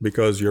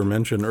 because your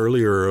mention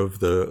earlier of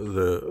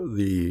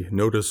the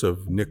notice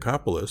of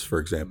Nicopolis, for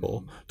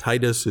example,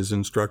 Titus is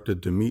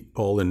instructed to meet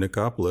Paul in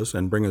Nicopolis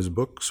and bring his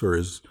books or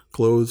his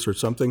clothes or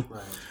something.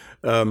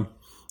 Right.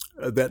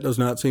 That does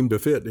not seem to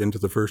fit into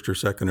the first or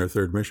second or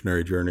third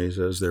missionary journeys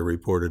as they're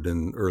reported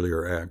in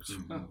earlier Acts.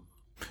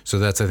 So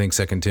that's, I think,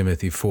 2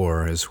 Timothy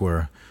 4 is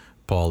where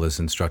Paul is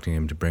instructing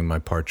him to bring my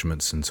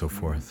parchments and so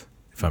forth,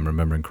 if I'm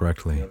remembering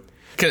correctly.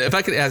 If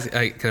I could ask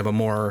kind of a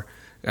more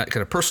kind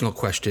of personal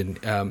question,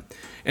 and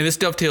this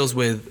dovetails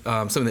with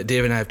something that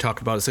Dave and I have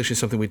talked about. It's actually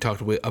something we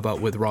talked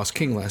about with Ross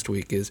King last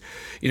week, is,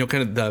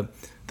 kind of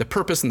the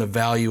purpose and the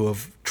value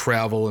of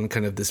travel and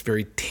kind of this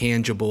very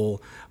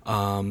tangible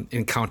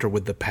encounter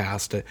with the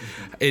past.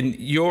 In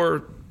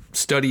your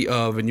study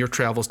of and your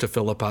travels to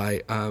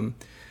Philippi,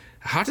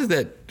 how does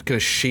that kind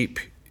of shape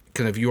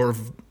kind of your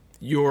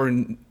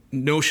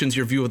notions,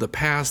 your view of the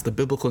past, the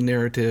biblical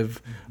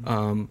narrative?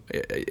 How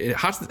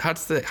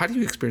do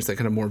you experience that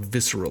kind of more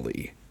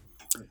viscerally?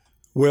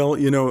 Well,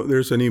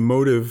 there's an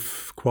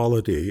emotive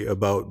quality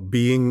about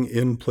being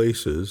in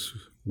places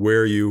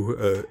where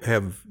you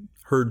have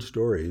heard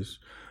stories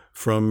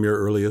from your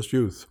earliest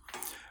youth.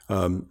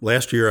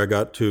 Last year I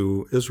got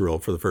to Israel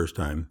for the first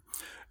time,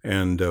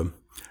 and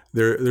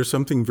there's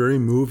something very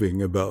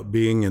moving about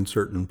being in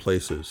certain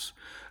places.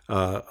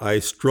 I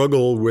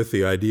struggle with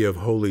the idea of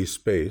holy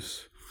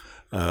space,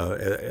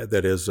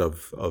 that is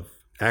of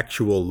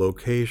actual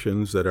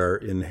locations that are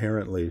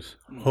inherently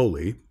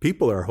holy.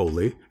 People are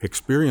holy.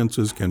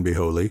 Experiences can be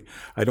holy.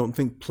 I don't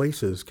think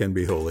places can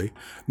be holy.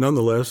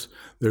 Nonetheless,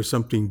 there's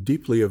something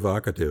deeply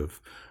evocative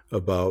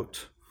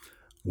about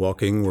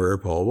walking where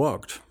Paul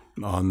walked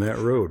on that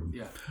road.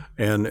 Yeah.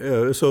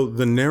 And so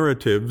the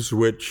narratives,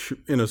 which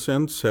in a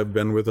sense have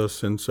been with us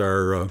since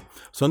our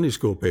Sunday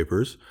school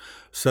papers,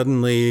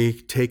 suddenly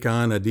take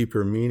on a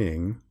deeper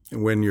meaning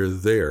when you're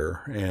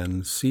there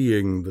and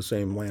seeing the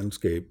same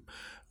landscape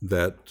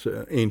that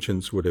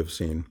ancients would have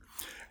seen.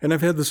 And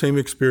I've had the same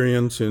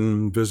experience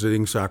in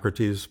visiting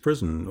Socrates'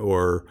 prison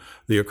or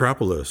the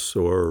Acropolis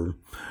or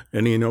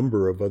any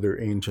number of other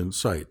ancient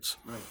sites.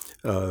 Right.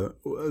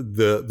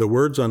 The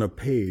words on a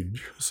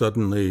page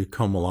suddenly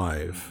come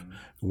alive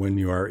when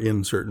you are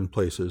in certain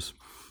places.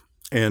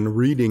 And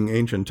reading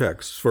ancient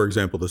texts, for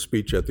example, the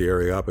speech at the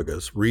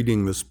Areopagus,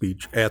 reading the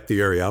speech at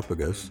the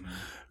Areopagus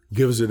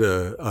gives it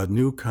a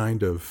new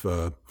kind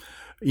of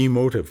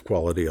emotive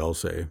quality, I'll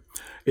say.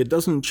 It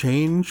doesn't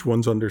change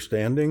one's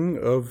understanding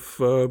of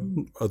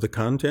the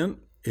content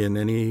in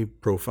any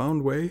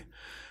profound way,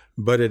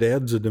 but it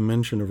adds a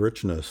dimension of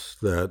richness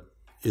that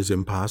is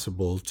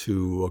impossible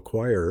to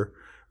acquire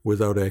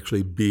without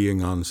actually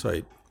being on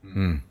site.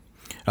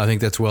 I think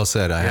that's well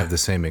said. I have the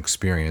same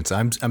experience.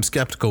 I'm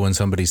skeptical when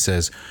somebody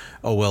says,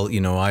 "Oh, well,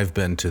 I've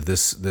been to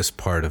this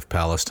part of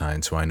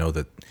Palestine, so I know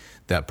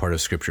that part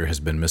of Scripture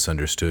has been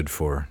misunderstood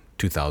for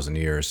 2,000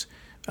 years."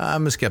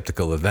 I'm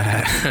skeptical of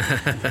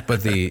that.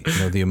 But the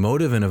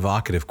emotive and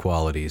evocative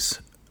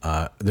qualities,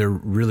 they're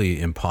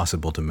really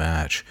impossible to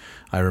match.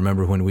 I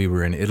remember when we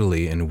were in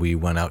Italy and we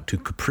went out to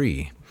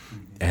Capri,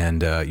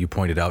 and you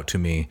pointed out to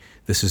me,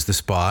 this is the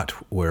spot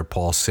where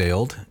Paul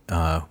sailed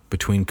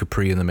between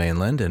Capri and the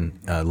mainland and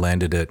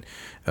landed at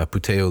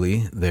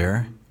Puteoli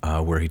there,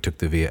 where he took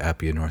the Via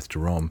Appia north to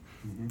Rome.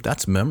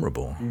 That's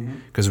memorable,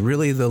 because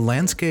really the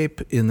landscape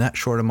in that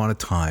short amount of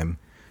time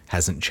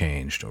hasn't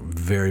changed, or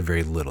very,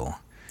 very little.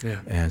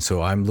 Yeah. And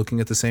so I'm looking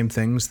at the same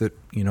things that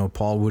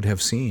Paul would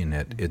have seen.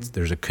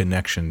 There's a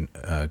connection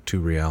to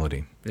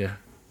reality. Yeah.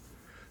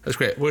 That's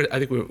great. I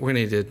think we're going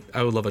to need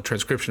I would love a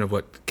transcription of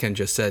what Ken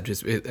just said.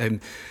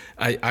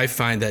 I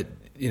find that,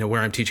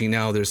 where I'm teaching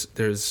now,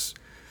 there's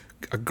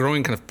a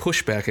growing kind of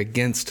pushback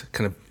against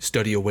kind of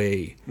study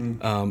away,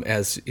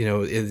 as,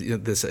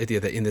 this idea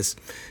that in this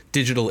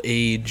digital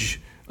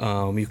age,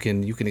 you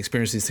can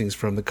experience these things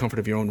from the comfort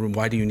of your own room.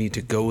 Why do you need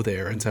to go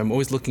there? And so I'm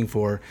always looking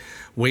for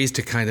ways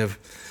to kind of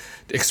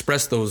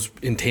express those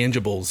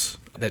intangibles,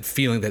 that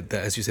feeling that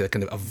as you say, that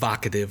kind of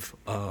evocative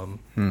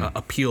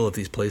appeal of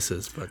these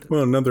places.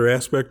 Well, another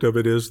aspect of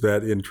it is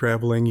that in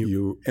traveling,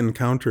 you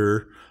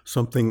encounter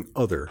something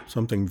other,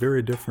 something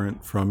very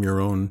different from your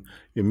own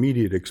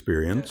immediate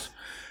experience.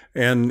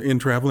 Yes. And in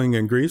traveling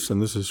in Greece,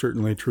 and this is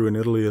certainly true in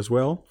Italy as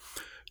well,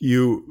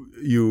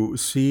 you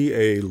see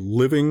a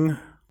living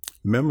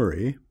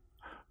memory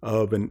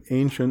of an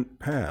ancient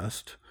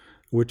past,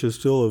 which is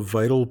still a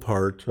vital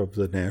part of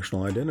the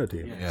national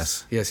identity.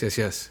 Yes.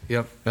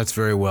 Yep. That's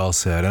very well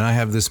said. And I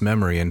have this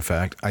memory, in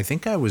fact, I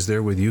think I was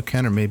there with you,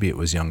 Ken, or maybe it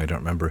was Young, I don't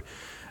remember.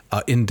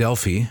 In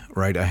Delphi,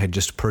 right, I had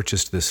just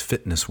purchased this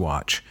fitness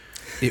watch.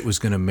 It was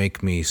going to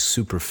make me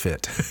super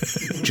fit.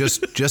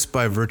 just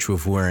by virtue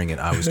of wearing it,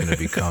 I was going to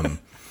become,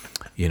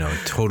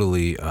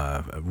 totally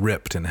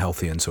ripped and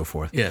healthy and so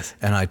forth. Yes.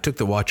 And I took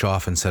the watch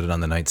off and set it on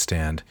the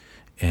nightstand,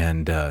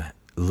 and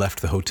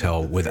left the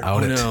hotel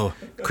without it. No.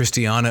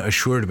 Christiana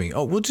assured me,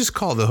 we'll just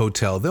call the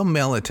hotel. They'll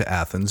mail it to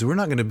Athens. We're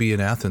not going to be in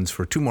Athens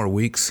for 2 more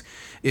weeks.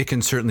 It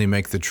can certainly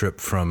make the trip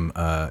from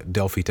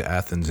Delphi to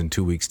Athens in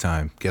 2 weeks'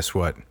 time. Guess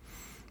what?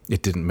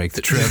 It didn't make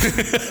the trip.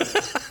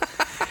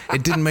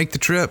 It didn't make the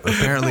trip.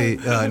 Apparently,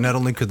 not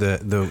only could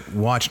the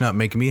watch not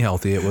make me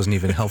healthy, it wasn't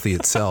even healthy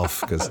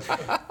itself because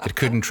it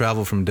couldn't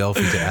travel from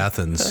Delphi to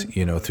Athens,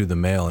 through the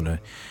mail.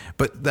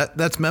 But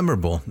that's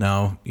memorable.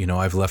 Now,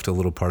 I've left a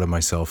little part of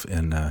myself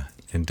in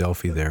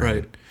Delphi there.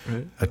 Right.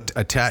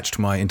 Attached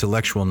my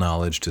intellectual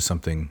knowledge to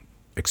something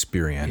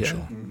experiential.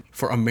 Yeah.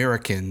 For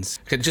Americans,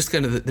 just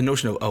kind of the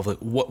notion of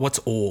what's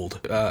old.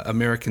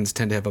 Americans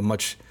tend to have a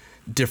much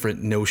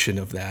different notion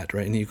of that,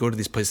 right? And you go to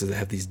these places that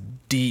have these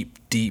deep,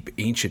 deep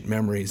ancient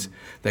memories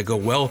that go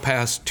well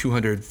past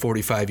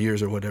 245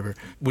 years or whatever.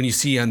 When you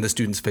see on the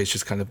student's face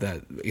just kind of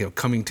that,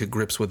 coming to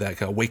grips with that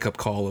kind of wake-up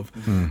call of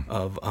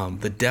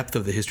the depth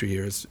of the history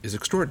here is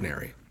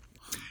extraordinary.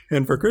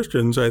 And for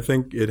Christians, I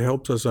think it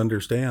helps us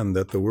understand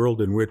that the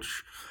world in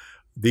which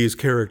these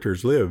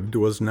characters lived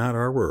was not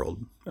our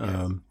world.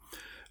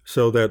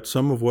 So that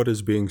some of what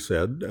is being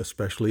said,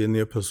 especially in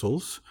the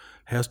epistles,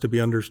 has to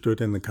be understood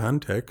in the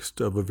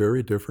context of a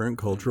very different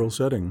cultural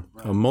setting,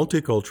 a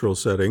multicultural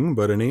setting,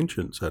 but an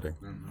ancient setting,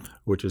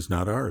 which is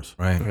not ours.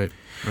 Right.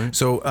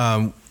 So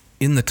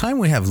in the time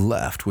we have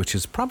left, which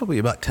is probably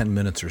about 10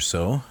 minutes or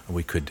so,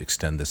 we could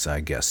extend this, I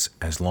guess,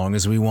 as long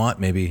as we want,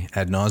 maybe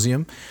ad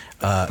nauseum.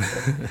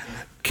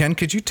 Ken,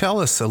 could you tell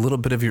us a little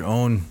bit of your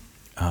own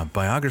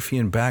biography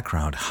and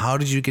background? How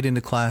did you get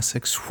into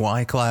classics?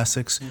 Why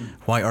classics?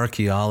 Why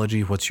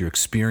archaeology? What's your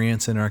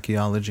experience in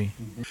archaeology?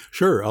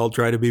 Sure, I'll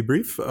try to be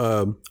brief.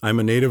 I'm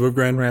a native of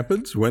Grand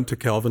Rapids, went to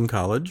Calvin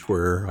College,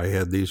 where I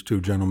had these 2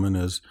 gentlemen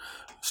as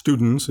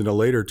students in a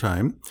later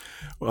time.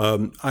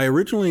 I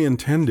originally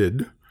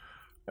intended,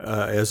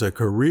 as a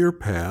career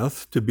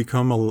path, to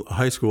become a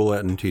high school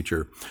Latin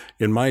teacher.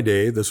 In my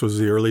day, this was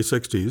the early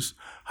 60s,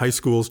 high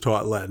schools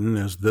taught Latin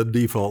as the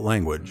default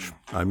language.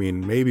 I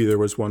mean, maybe there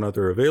was one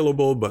other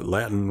available, but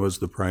Latin was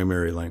the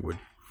primary language.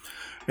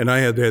 And I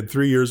had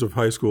 3 years of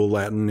high school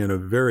Latin in a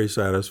very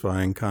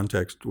satisfying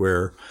context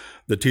where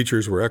the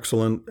teachers were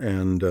excellent,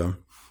 and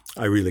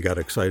I really got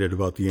excited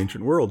about the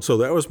ancient world. So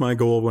that was my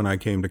goal when I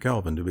came to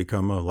Calvin, to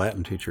become a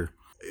Latin teacher.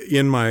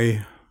 In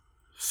my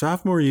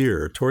sophomore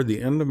year, toward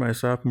the end of my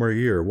sophomore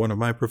year, one of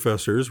my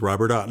professors,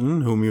 Robert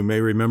Otten, whom you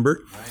may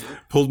remember,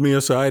 pulled me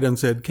aside and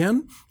said,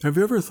 "Ken, have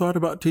you ever thought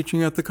about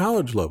teaching at the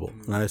college level?"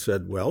 And I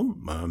said, "Well,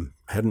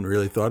 hadn't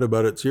really thought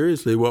about it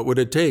seriously. What would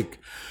it take?"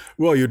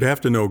 "Well, you'd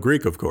have to know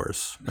Greek, of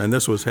course." And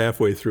this was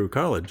halfway through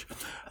college.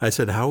 I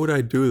said, "How would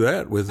I do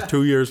that with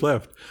 2 years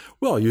left?"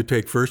 "Well, you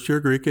take first year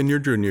Greek in your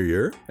junior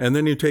year, and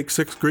then you take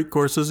 6 Greek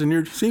courses in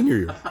your senior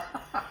year."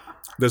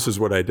 This is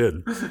what I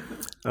did.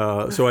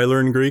 So I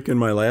learned Greek in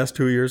my last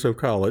 2 years of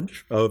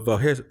college, of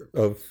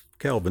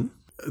Calvin.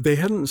 They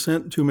hadn't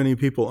sent too many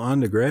people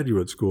on to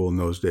graduate school in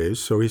those days.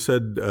 So he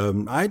said,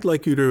 "I'd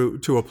like you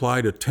to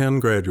apply to 10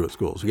 graduate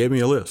schools." He gave me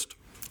a list.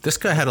 This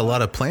guy had a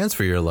lot of plans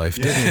for your life,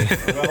 didn't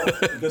he?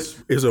 Well,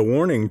 this is a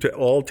warning to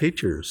all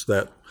teachers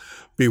that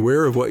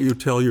beware of what you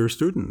tell your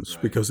students,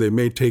 because they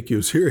may take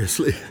you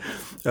seriously.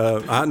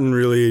 Otten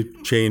really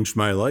changed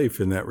my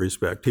life in that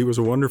respect. He was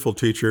a wonderful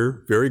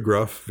teacher, very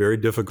gruff, very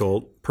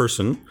difficult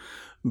person,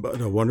 but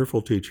a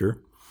wonderful teacher.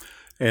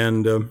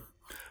 And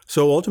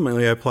so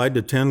ultimately I applied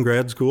to 10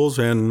 grad schools,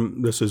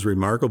 and this is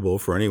remarkable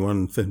for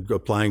anyone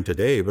applying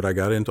today, but I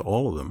got into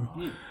all of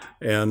them.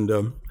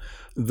 And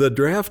the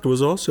draft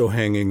was also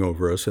hanging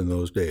over us in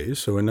those days.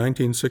 So in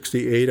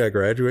 1968, I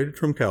graduated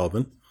from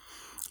Calvin,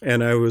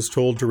 and I was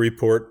told to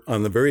report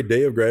on the very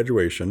day of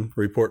graduation,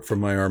 report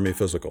from my Army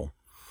physical.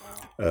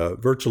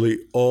 Virtually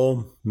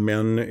all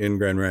men in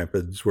Grand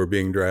Rapids were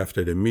being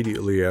drafted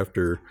immediately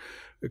after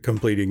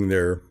completing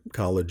their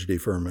college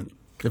deferment.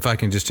 If I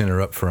can just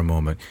interrupt for a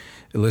moment.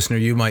 Listener,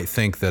 you might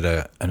think that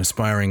an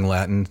aspiring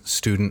Latin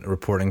student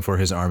reporting for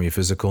his Army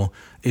physical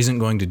isn't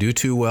going to do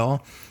too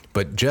well,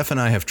 but Jeff and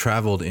I have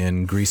traveled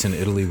in Greece and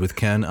Italy with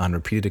Ken on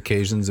repeated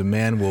occasions. A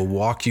man will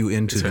walk you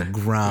into the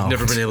ground.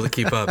 Never been able to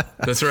keep up.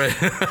 That's right.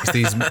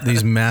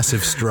 these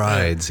massive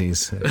strides.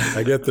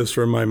 I get this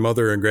from my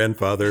mother and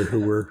grandfather, who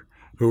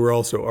were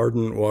also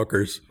ardent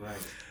walkers.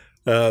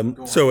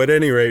 So at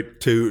any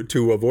rate,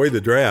 to avoid the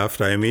draft,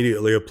 I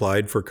immediately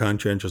applied for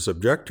conscientious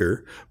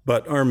objector,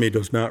 but Army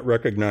does not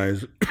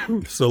recognize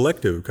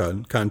selective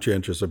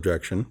conscientious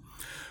objection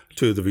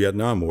to the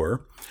Vietnam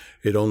War.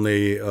 It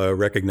only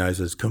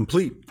recognizes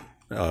complete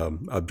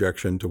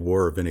objection to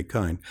war of any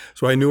kind.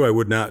 So I knew I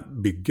would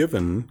not be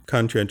given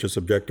conscientious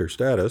objector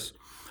status,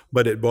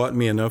 but it bought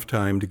me enough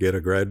time to get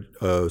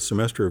a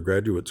semester of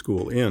graduate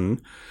school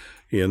in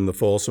the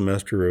fall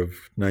semester of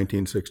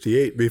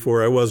 1968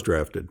 before I was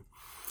drafted.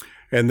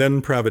 And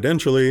then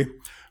providentially,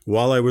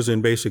 while I was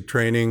in basic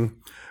training,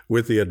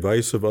 with the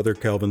advice of other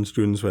Calvin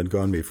students who had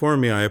gone before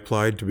me, I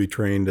applied to be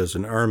trained as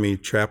an Army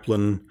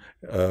chaplain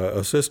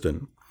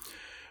assistant,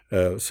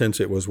 since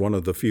it was one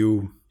of the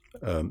few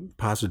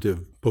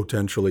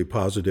potentially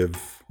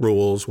positive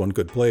roles one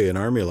could play in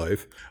Army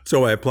life.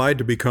 So I applied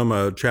to become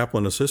a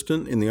chaplain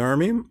assistant in the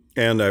Army,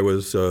 and I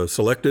was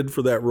selected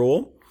for that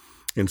role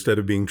instead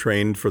of being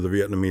trained for the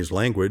Vietnamese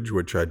language,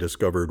 which I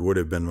discovered would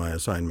have been my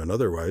assignment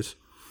otherwise.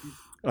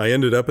 I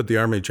ended up at the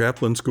Army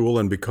Chaplain School,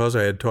 and because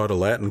I had taught a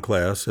Latin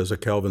class as a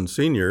Calvin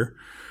senior,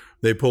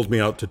 they pulled me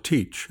out to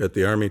teach at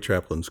the Army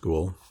Chaplain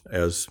School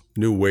as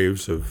new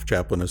waves of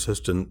chaplain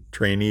assistant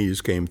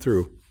trainees came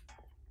through.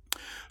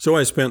 So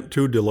I spent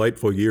 2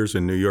 delightful years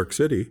in New York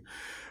City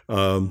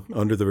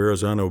under the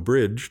Verrazano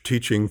Bridge,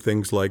 teaching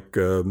things like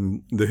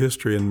the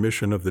history and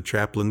mission of the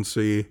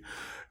chaplaincy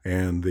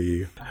and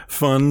the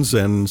funds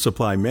and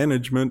supply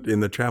management in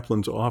the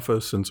chaplain's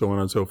office and so on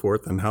and so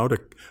forth, and how to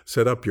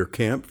set up your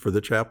camp for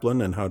the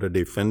chaplain and how to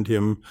defend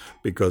him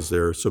because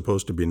they're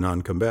supposed to be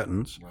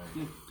non-combatants.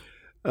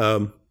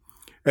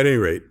 At any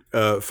rate,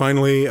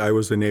 finally I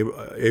was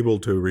able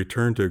to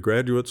return to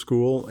graduate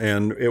school,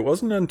 and it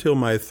wasn't until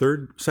my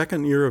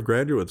second year of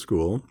graduate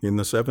school in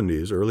the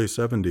early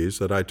 70s,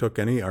 that I took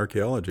any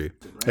archaeology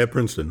at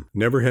Princeton.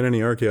 Never had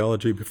any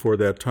archaeology before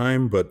that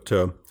time, but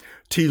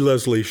T.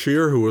 Leslie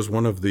Shear, who was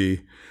one of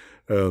the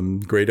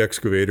great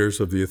excavators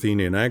of the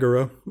Athenian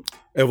Agora,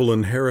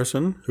 Evelyn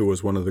Harrison, who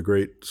was one of the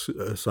great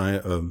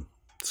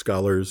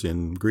scholars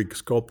in Greek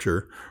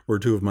sculpture, were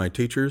 2 of my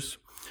teachers.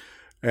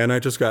 And I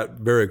just got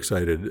very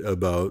excited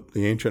about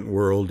the ancient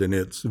world and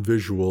its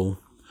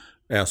visual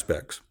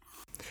aspects.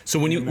 So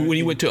when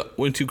you went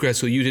to grad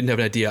school, you didn't have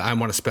an idea, I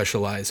want to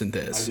specialize in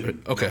this.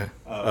 Okay.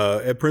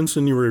 At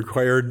Princeton, you were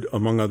required,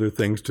 among other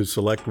things, to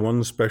select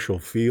one special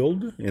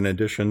field in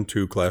addition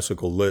to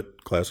classical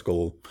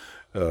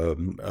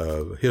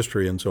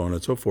history, and so on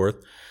and so forth.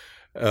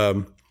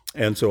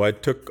 And so I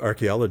took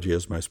archaeology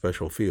as my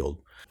special field.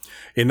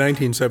 In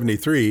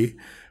 1973,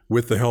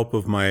 with the help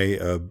of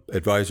my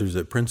advisors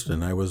at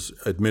Princeton, I was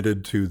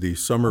admitted to the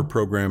summer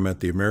program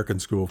at the American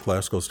School of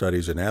Classical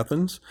Studies in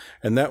Athens,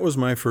 and that was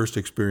my first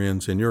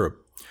experience in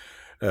Europe.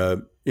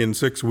 In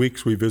 6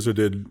 weeks, we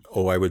visited,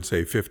 I would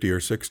say 50 or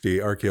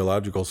 60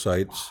 archaeological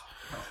sites.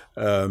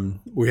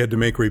 We had to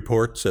make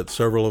reports at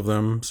several of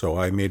them, so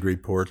I made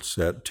reports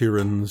at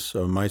Tiryns,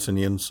 a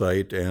Mycenaean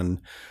site, and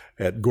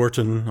at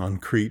Gortyn on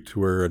Crete,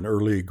 where an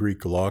early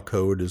Greek law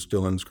code is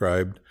still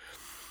inscribed.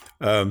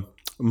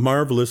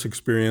 Marvelous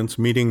experience,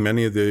 meeting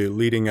many of the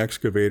leading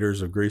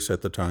excavators of Greece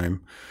at the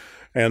time,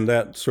 and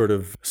that sort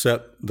of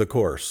set the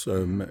course.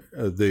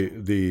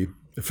 The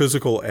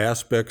physical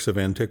aspects of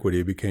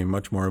antiquity became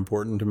much more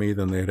important to me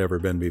than they had ever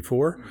been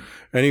before.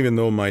 And even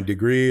though my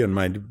degree and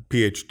my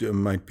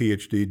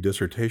PhD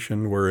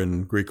dissertation were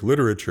in Greek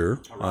literature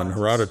on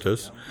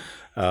Herodotus,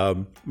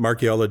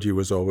 archaeology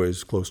was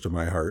always close to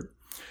my heart.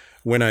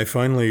 When I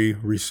finally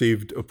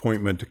received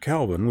appointment to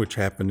Calvin, which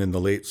happened in the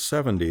late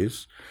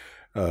 70s,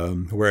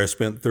 where I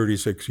spent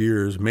 36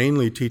 years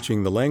mainly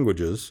teaching the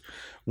languages,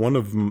 one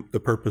of the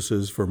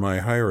purposes for my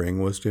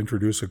hiring was to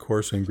introduce a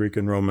course in Greek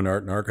and Roman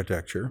art and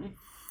architecture,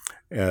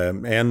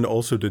 and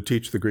also to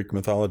teach the Greek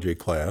mythology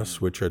class,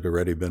 which had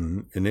already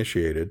been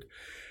initiated.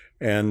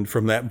 And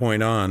from that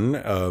point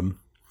on,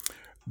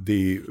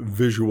 the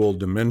visual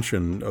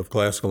dimension of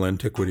classical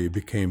antiquity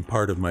became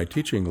part of my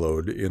teaching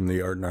load in the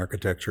art and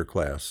architecture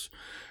class.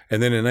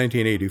 And then in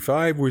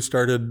 1985, we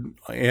started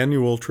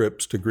annual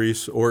trips to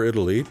Greece or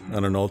Italy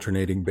on an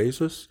alternating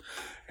basis.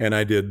 And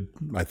I did,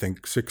 I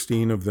think,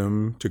 16 of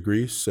them to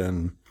Greece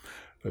and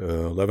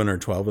 11 or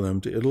 12 of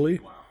them to Italy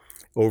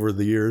over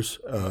the years,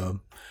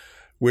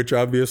 which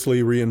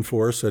obviously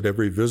reinforce at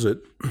every visit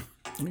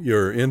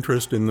your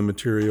interest in the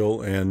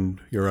material and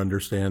your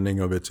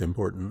understanding of its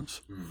importance.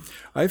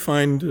 I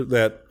find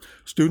that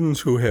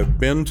students who have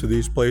been to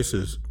these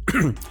places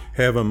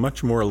have a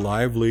much more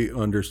lively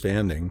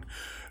understanding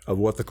of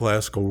what the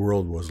classical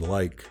world was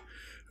like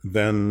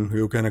than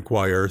you can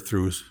acquire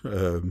through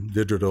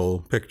digital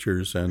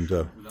pictures and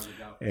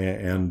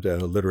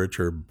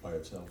literature by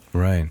itself.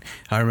 Right.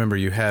 I remember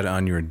you had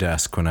on your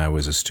desk when I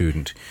was a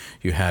student,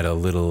 you had a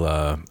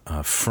little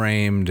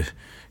framed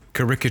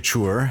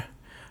caricature.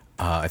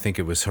 I think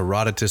it was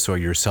Herodotus or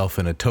yourself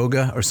in a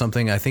toga or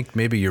something. I think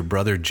maybe your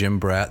brother Jim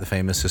Bratt, the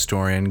famous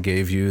historian,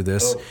 gave you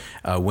this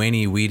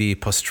Veni Vidi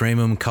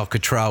Postremum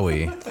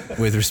Calcatraui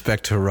with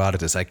respect to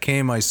Herodotus. I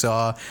came, I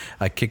saw,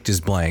 I kicked his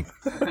blank.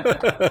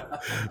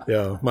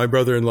 Yeah, my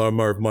brother-in-law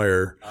Marv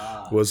Meyer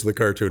was the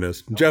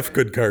cartoonist. Jeff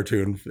could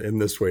cartoon in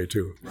this way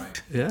too.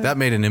 Right. Yeah. That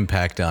made an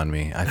impact on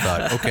me. I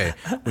thought, okay,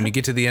 when you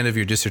get to the end of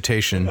your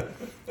dissertation,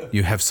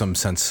 you have some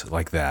sense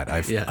like that.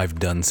 I've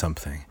done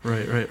something.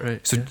 Right.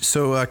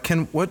 So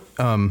Ken, what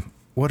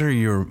are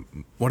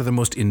the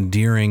most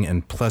endearing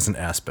and pleasant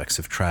aspects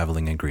of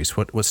traveling in Greece?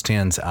 What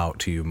stands out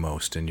to you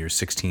most in your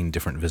 16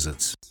 different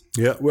visits?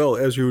 Yeah, well,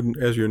 as you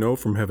know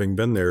from having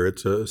been there,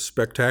 it's a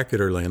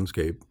spectacular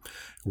landscape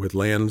with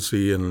land,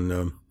 sea,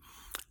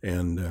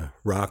 and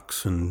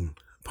rocks and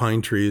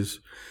pine trees.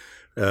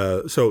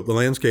 So the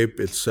landscape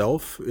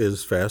itself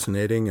is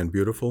fascinating and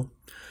beautiful.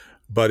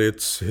 but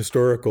its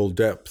historical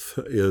depth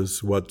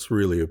is what's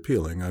really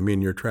appealing. I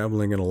mean, you're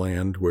traveling in a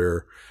land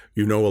where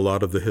you know a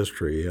lot of the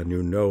history and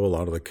you know a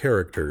lot of the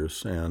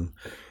characters, and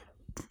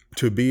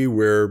to be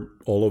where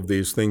all of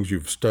these things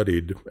you've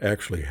studied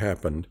actually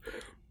happened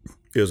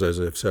is, as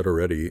I've said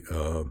already,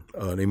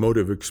 an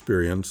emotive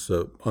experience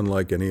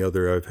unlike any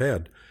other I've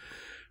had.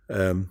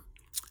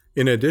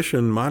 In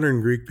addition,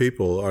 modern Greek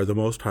people are the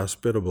most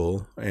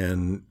hospitable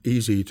and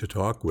easy to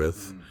talk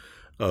with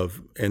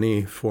of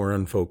any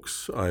foreign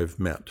folks I've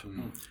met.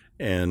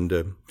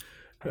 And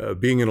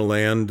being in a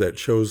land that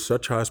shows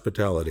such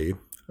hospitality,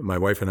 my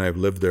wife and I have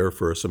lived there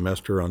for a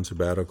semester on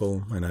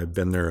sabbatical, and I've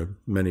been there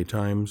many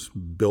times,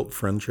 built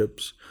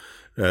friendships.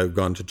 I've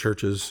gone to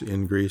churches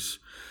in Greece.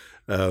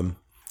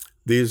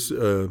 These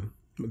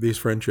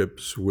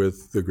friendships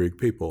with the Greek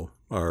people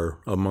are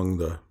among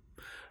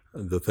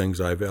the things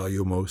I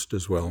value most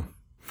as well.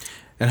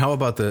 And how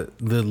about the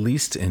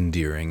least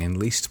endearing and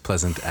least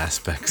pleasant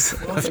aspects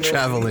of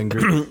traveling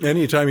Greece?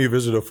 Anytime you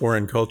visit a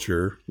foreign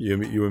culture,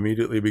 you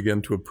immediately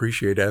begin to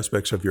appreciate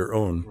aspects of your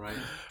own. Right.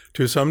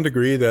 To some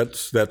degree,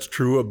 that's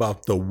true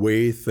about the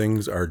way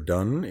things are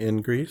done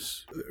in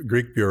Greece.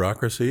 Greek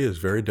bureaucracy is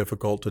very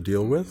difficult to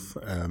deal with.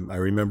 I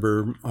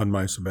remember on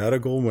my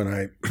sabbatical when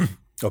I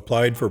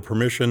applied for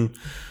permission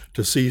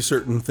to see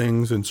certain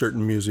things in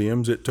certain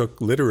museums, it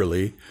took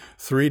literally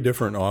 3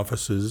 different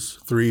offices,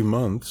 3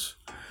 months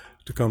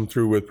to come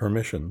through with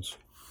permissions.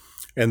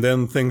 And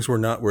then things were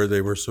not where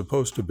they were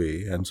supposed to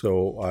be. And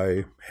so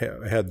I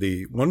had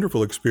the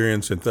wonderful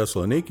experience in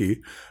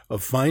Thessaloniki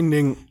of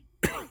finding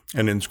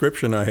an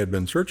inscription I had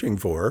been searching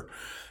for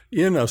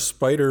in a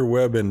spider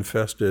web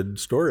infested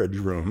storage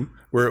room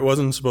where it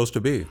wasn't supposed to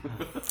be.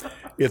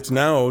 It's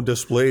now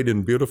displayed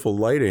in beautiful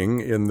lighting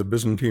in the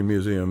Byzantine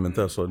Museum in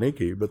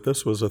Thessaloniki, but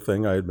this was a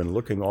thing I had been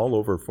looking all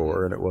over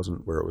for, and it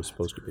wasn't where it was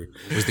supposed to be.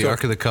 Was the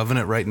Ark of the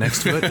Covenant right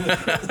next to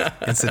it,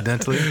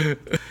 incidentally?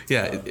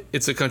 Yeah,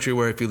 it's a country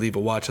where if you leave a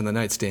watch on the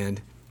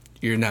nightstand,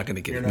 you're not going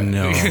to get it back.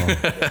 No.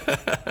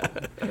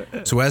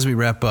 So as we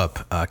wrap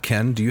up,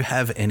 Ken, do you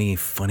have any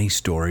funny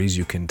stories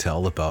you can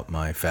tell about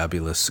my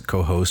fabulous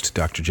co-host,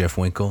 Dr. Jeff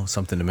Winkle?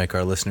 Something to make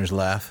our listeners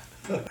laugh?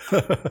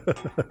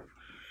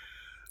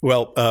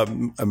 Well,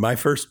 my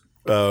first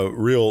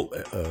real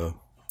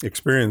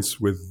experience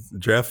with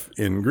Jeff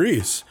in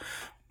Greece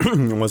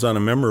was on a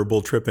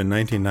memorable trip in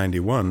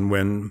 1991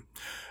 when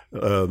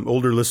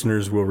older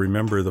listeners will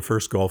remember the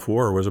first Gulf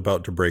War was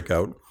about to break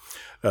out.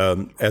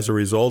 As a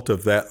result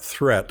of that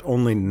threat,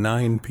 only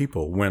 9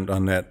 people went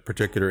on that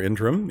particular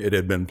interim. It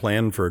had been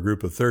planned for a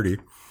group of 30.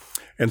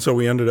 And so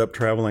we ended up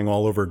traveling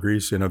all over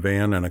Greece in a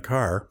van and a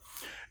car.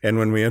 And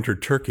when we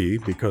entered Turkey,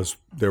 because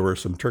there were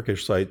some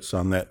Turkish sites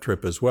on that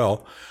trip as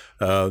well,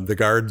 the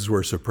guards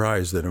were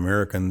surprised that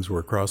Americans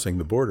were crossing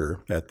the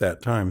border at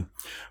that time.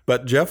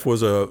 But Jeff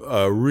was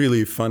a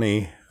really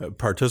funny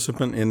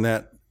participant in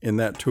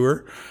that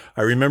tour.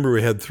 I remember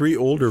we had 3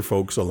 older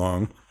folks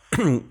along,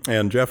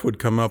 and Jeff would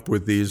come up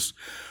with these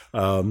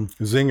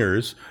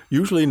zingers,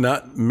 usually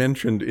not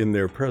mentioned in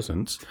their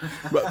presence.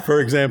 But for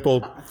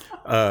example,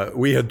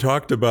 we had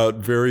talked about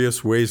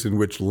various ways in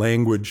which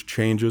language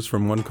changes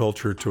from one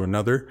culture to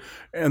another,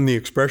 and the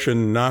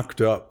expression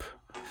knocked up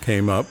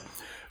came up.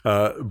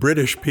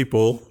 British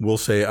people will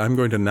say, I'm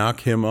going to knock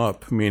him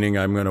up, meaning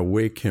I'm going to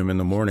wake him in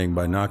the morning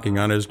by knocking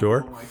on his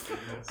door.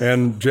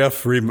 And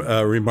Jeff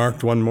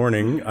remarked one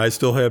morning, I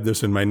still have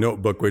this in my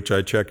notebook, which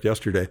I checked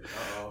yesterday.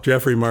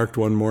 Jeff remarked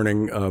one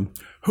morning,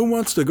 who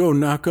wants to go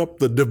knock up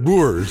the De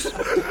Boers?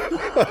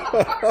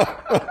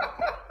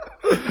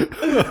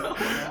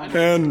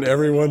 And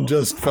everyone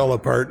just fell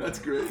apart. That's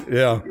great.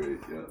 Yeah.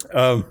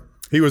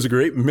 He was a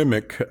great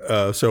mimic.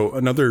 So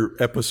another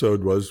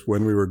episode was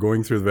when we were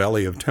going through the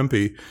Valley of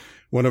Tempe.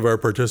 One of our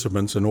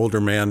participants, an older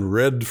man,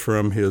 read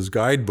from his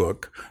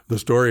guidebook the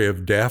story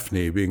of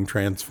Daphne being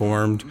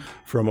transformed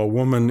from a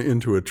woman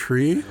into a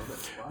tree.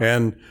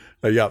 And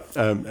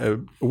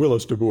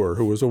Willis de Boer,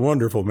 who was a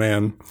wonderful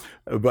man,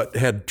 but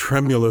had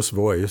tremulous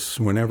voice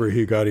whenever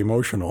he got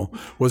emotional,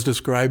 was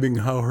describing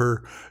how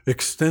her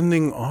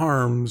extending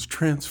arms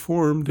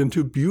transformed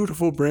into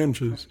beautiful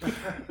branches.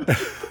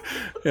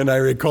 And I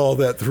recall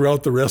that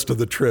throughout the rest of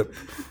the trip,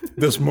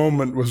 this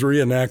moment was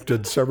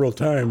reenacted several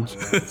times.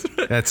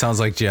 That sounds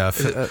like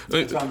Jeff.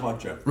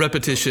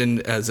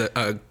 Repetition as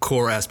a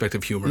core aspect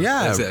of humor.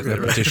 Yeah, exactly,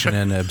 repetition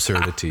and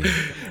absurdity.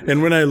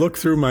 And when I looked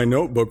through my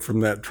notebook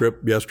from that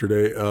trip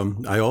yesterday,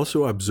 I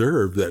also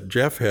observed that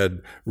Jeff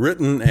had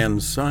written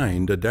and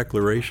signed a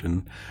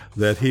declaration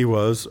that he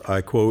was,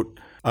 I quote,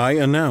 I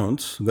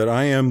announce that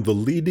I am the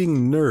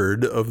leading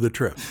nerd of the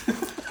trip.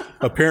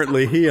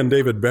 Apparently, he and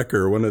David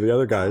Becker, one of the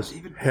other guys,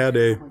 had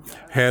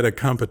a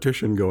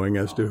competition going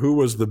as to who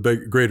was the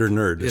greater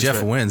nerd.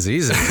 Jeff wins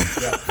easily.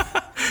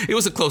 It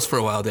was close for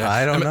a while there.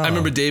 I don't know. I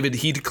remember David,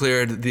 he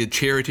declared the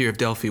charioteer of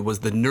Delphi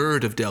was the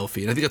nerd of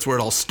Delphi. And I think that's where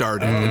it all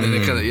started. And then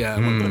it kind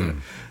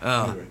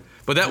of,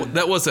 but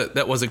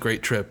that was a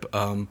great trip.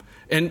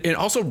 And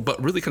also,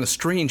 but really kind of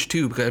strange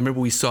too, because I remember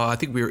I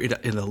think we were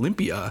in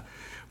Olympia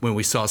when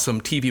we saw some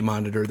TV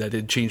monitor that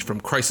had changed from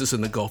crisis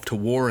in the Gulf to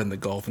war in the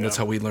Gulf, and that's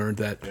how we learned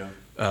that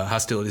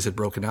hostilities had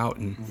broken out.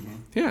 And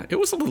it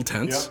was a little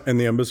tense. And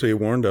the embassy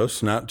warned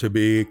us not to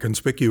be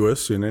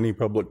conspicuous in any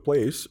public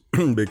place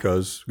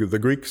because the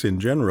Greeks in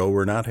general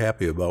were not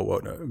happy about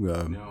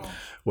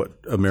what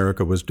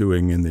America was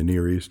doing in the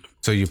Near East.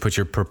 So you put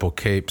your purple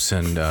capes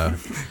and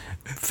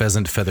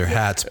pheasant feather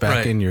hats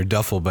back in your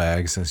duffel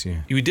bags as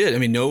you. You did. I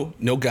mean,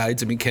 no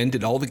guides. I mean, Ken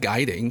did all the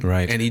guiding,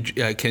 right?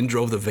 And Ken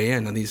drove the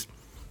van on these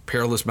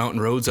perilous mountain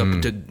roads up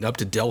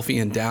to Delphi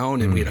and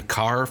down, and we had a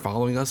car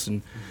following us,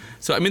 and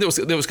so I mean,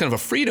 there was kind of a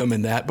freedom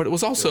in that, but it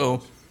was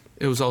also.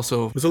 It was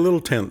a little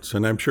tense,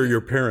 and I'm sure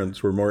your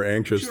parents were more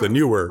anxious than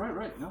you were.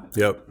 Right. No,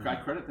 yep. I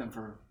credit them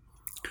for.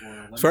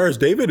 As far as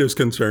David is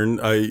concerned,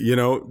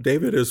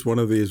 David is one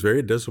of these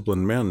very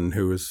disciplined men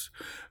who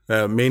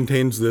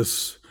maintains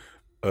this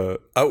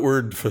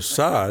outward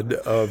facade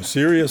of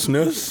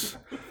seriousness.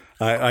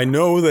 I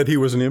know that he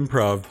was an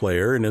improv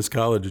player in his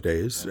college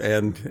days,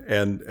 and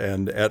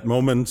at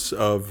moments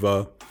of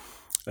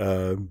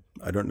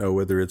I don't know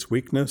whether it's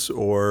weakness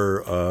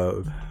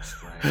or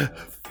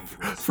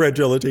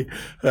fragility,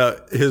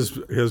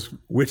 his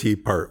witty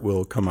part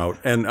will come out,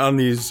 and on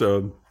these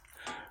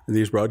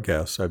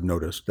broadcasts, I've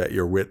noticed that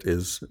your wit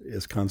is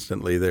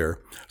constantly there.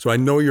 So I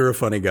know you're a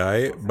funny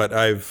guy, but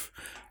I've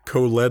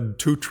co-led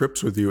 2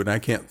 trips with you, and I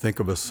can't think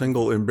of a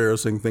single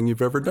embarrassing thing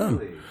you've ever done.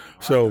 Really?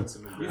 So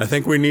I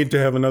think we need to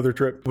have another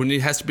trip. When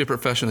it has to be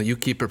professional, you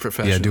keep it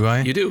professional. Yeah, do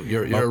I? You do.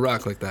 You're a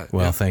rock like that.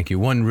 Well, thank you.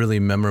 One really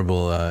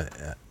memorable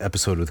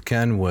episode with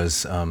Ken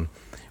was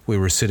we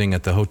were sitting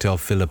at the Hotel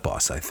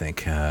Philippos, I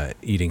think,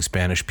 eating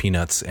Spanish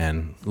peanuts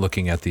and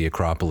looking at the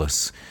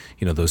Acropolis.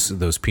 You know,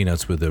 those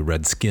peanuts with the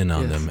red skin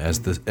on them. As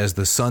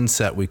the sun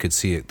set, we could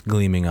see it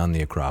gleaming on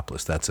the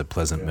Acropolis. That's a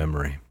pleasant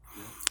memory.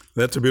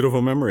 That's a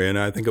beautiful memory, and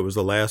I think it was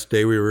the last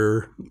day we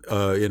were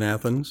in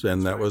Athens,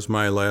 and that was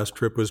my last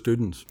trip with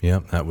students. Yeah,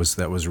 that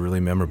was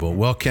really memorable.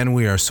 Well, Ken,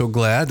 we are so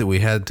glad that we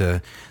had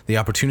the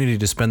opportunity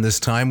to spend this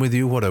time with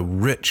you. What a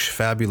rich,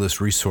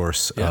 fabulous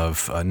resource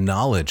of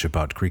knowledge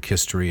about Greek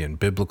history and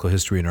biblical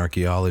history and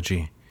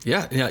archaeology.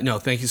 Yeah, no,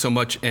 thank you so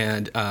much.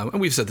 And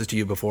we've said this to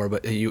you before,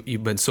 but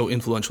you've been so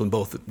influential in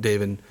both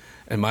Dave and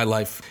my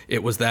life.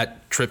 It was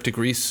that trip to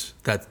Greece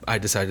that I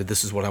decided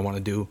this is what I want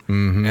to do.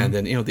 Mm-hmm. And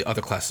then, the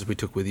other classes we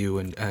took with you,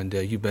 and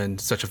you've been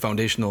such a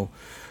foundational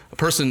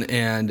person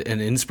and an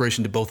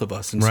inspiration to both of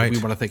us. And so we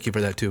want to thank you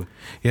for that too.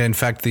 Yeah, in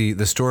fact,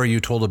 the story you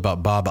told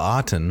about Bob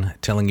Otten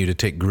telling you to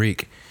take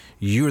Greek,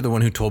 you were the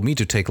one who told me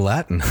to take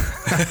Latin.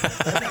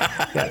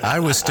 I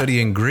was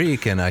studying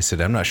Greek, and I said,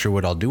 I'm not sure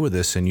what I'll do with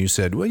this. And you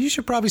said, well, you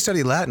should probably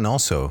study Latin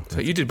also. So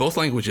you did both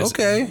languages.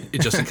 Okay.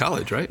 Just in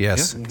college, right?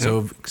 Yes. Yeah.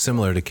 So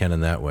similar to Ken in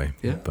that way.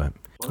 Yeah. But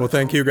well,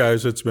 thank you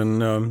guys. It's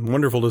been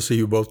wonderful to see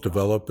you both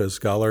develop as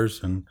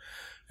scholars, and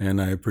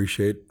I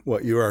appreciate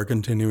what you are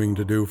continuing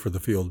to do for the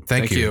field.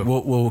 Thank you.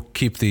 We'll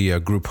keep the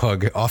group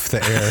hug off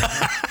the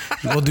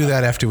air. We'll do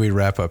that after we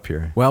wrap up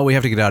here. Well, we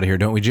have to get out of here,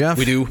 don't we, Jeff?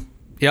 We do.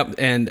 Yep,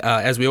 and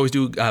as we always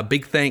do,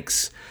 big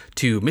thanks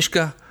to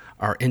Mishka,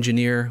 our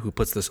engineer, who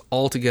puts this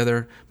all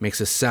together,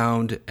 makes us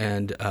sound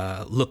and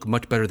look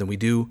much better than we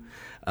do.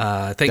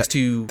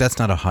 That's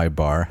not a high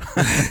bar.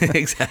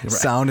 Exactly. Right.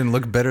 Sound and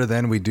look better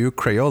than we do.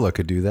 Crayola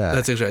could do that.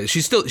 That's exactly.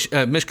 She's still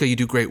Mishka. You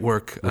do great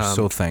work. We're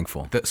so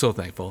thankful. So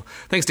thankful.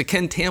 Thanks to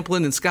Ken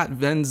Tamplin and Scott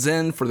Van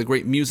Zen for the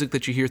great music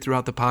that you hear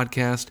throughout the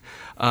podcast.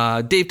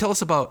 Dave, tell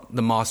us about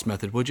the Moss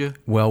Method, would you?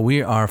 Well,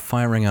 we are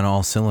firing on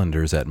all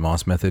cylinders at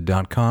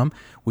mossmethod.com.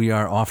 We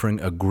are offering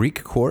a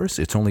Greek course.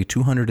 It's only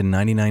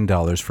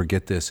 $299 for,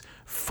 get this,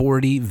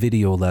 40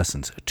 video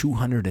lessons.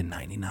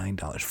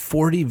 $299.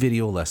 40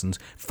 video lessons,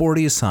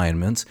 40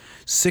 assignments,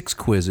 6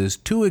 quizzes,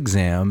 2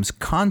 exams,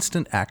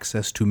 constant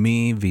access to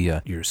me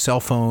via your cell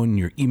phone,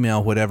 your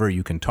email, whatever.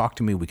 You can talk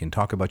to me. We can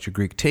talk about your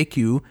Greek. Take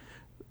you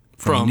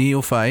from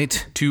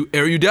neophyte to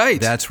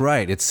erudite. That's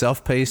right. It's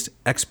self-paced,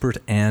 expert,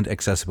 and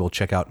accessible.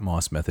 Check out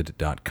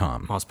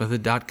mossmethod.com.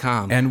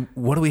 Mossmethod.com. And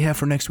what do we have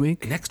for next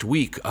week? Next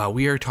week,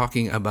 we are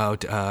talking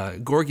about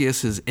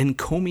Gorgias's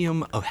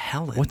Encomium of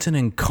Helen. What's an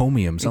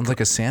encomium? Sounds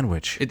like a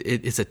sandwich.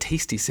 It's a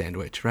tasty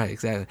sandwich, right?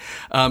 Exactly.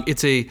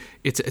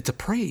 It's a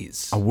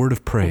praise. A word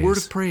of praise. A word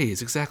of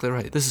praise. Exactly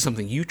right. This is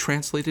something you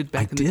translated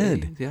back in the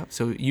day. Yeah.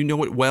 So you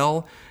know it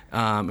well.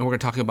 And we're going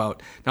to talk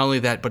about not only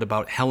that, but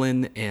about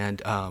Helen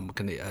and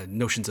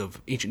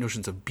ancient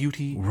notions of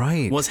beauty.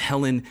 Right. Was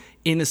Helen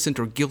innocent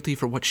or guilty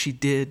for what she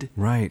did?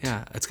 Right.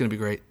 Yeah, it's going to be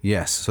great.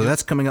 Yes. So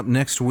that's coming up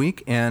next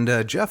week.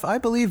 And Jeff, I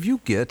believe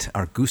you get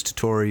our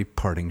gustatory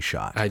parting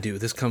shot. I do.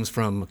 This comes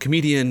from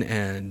comedian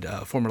and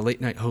former late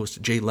night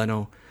host Jay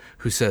Leno,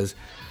 who says,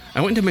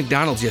 I went to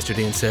McDonald's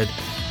yesterday and said,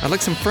 I'd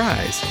like some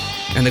fries.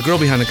 And the girl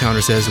behind the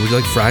counter says, would you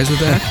like fries with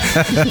that?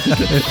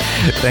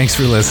 Thanks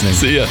for listening.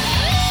 See ya.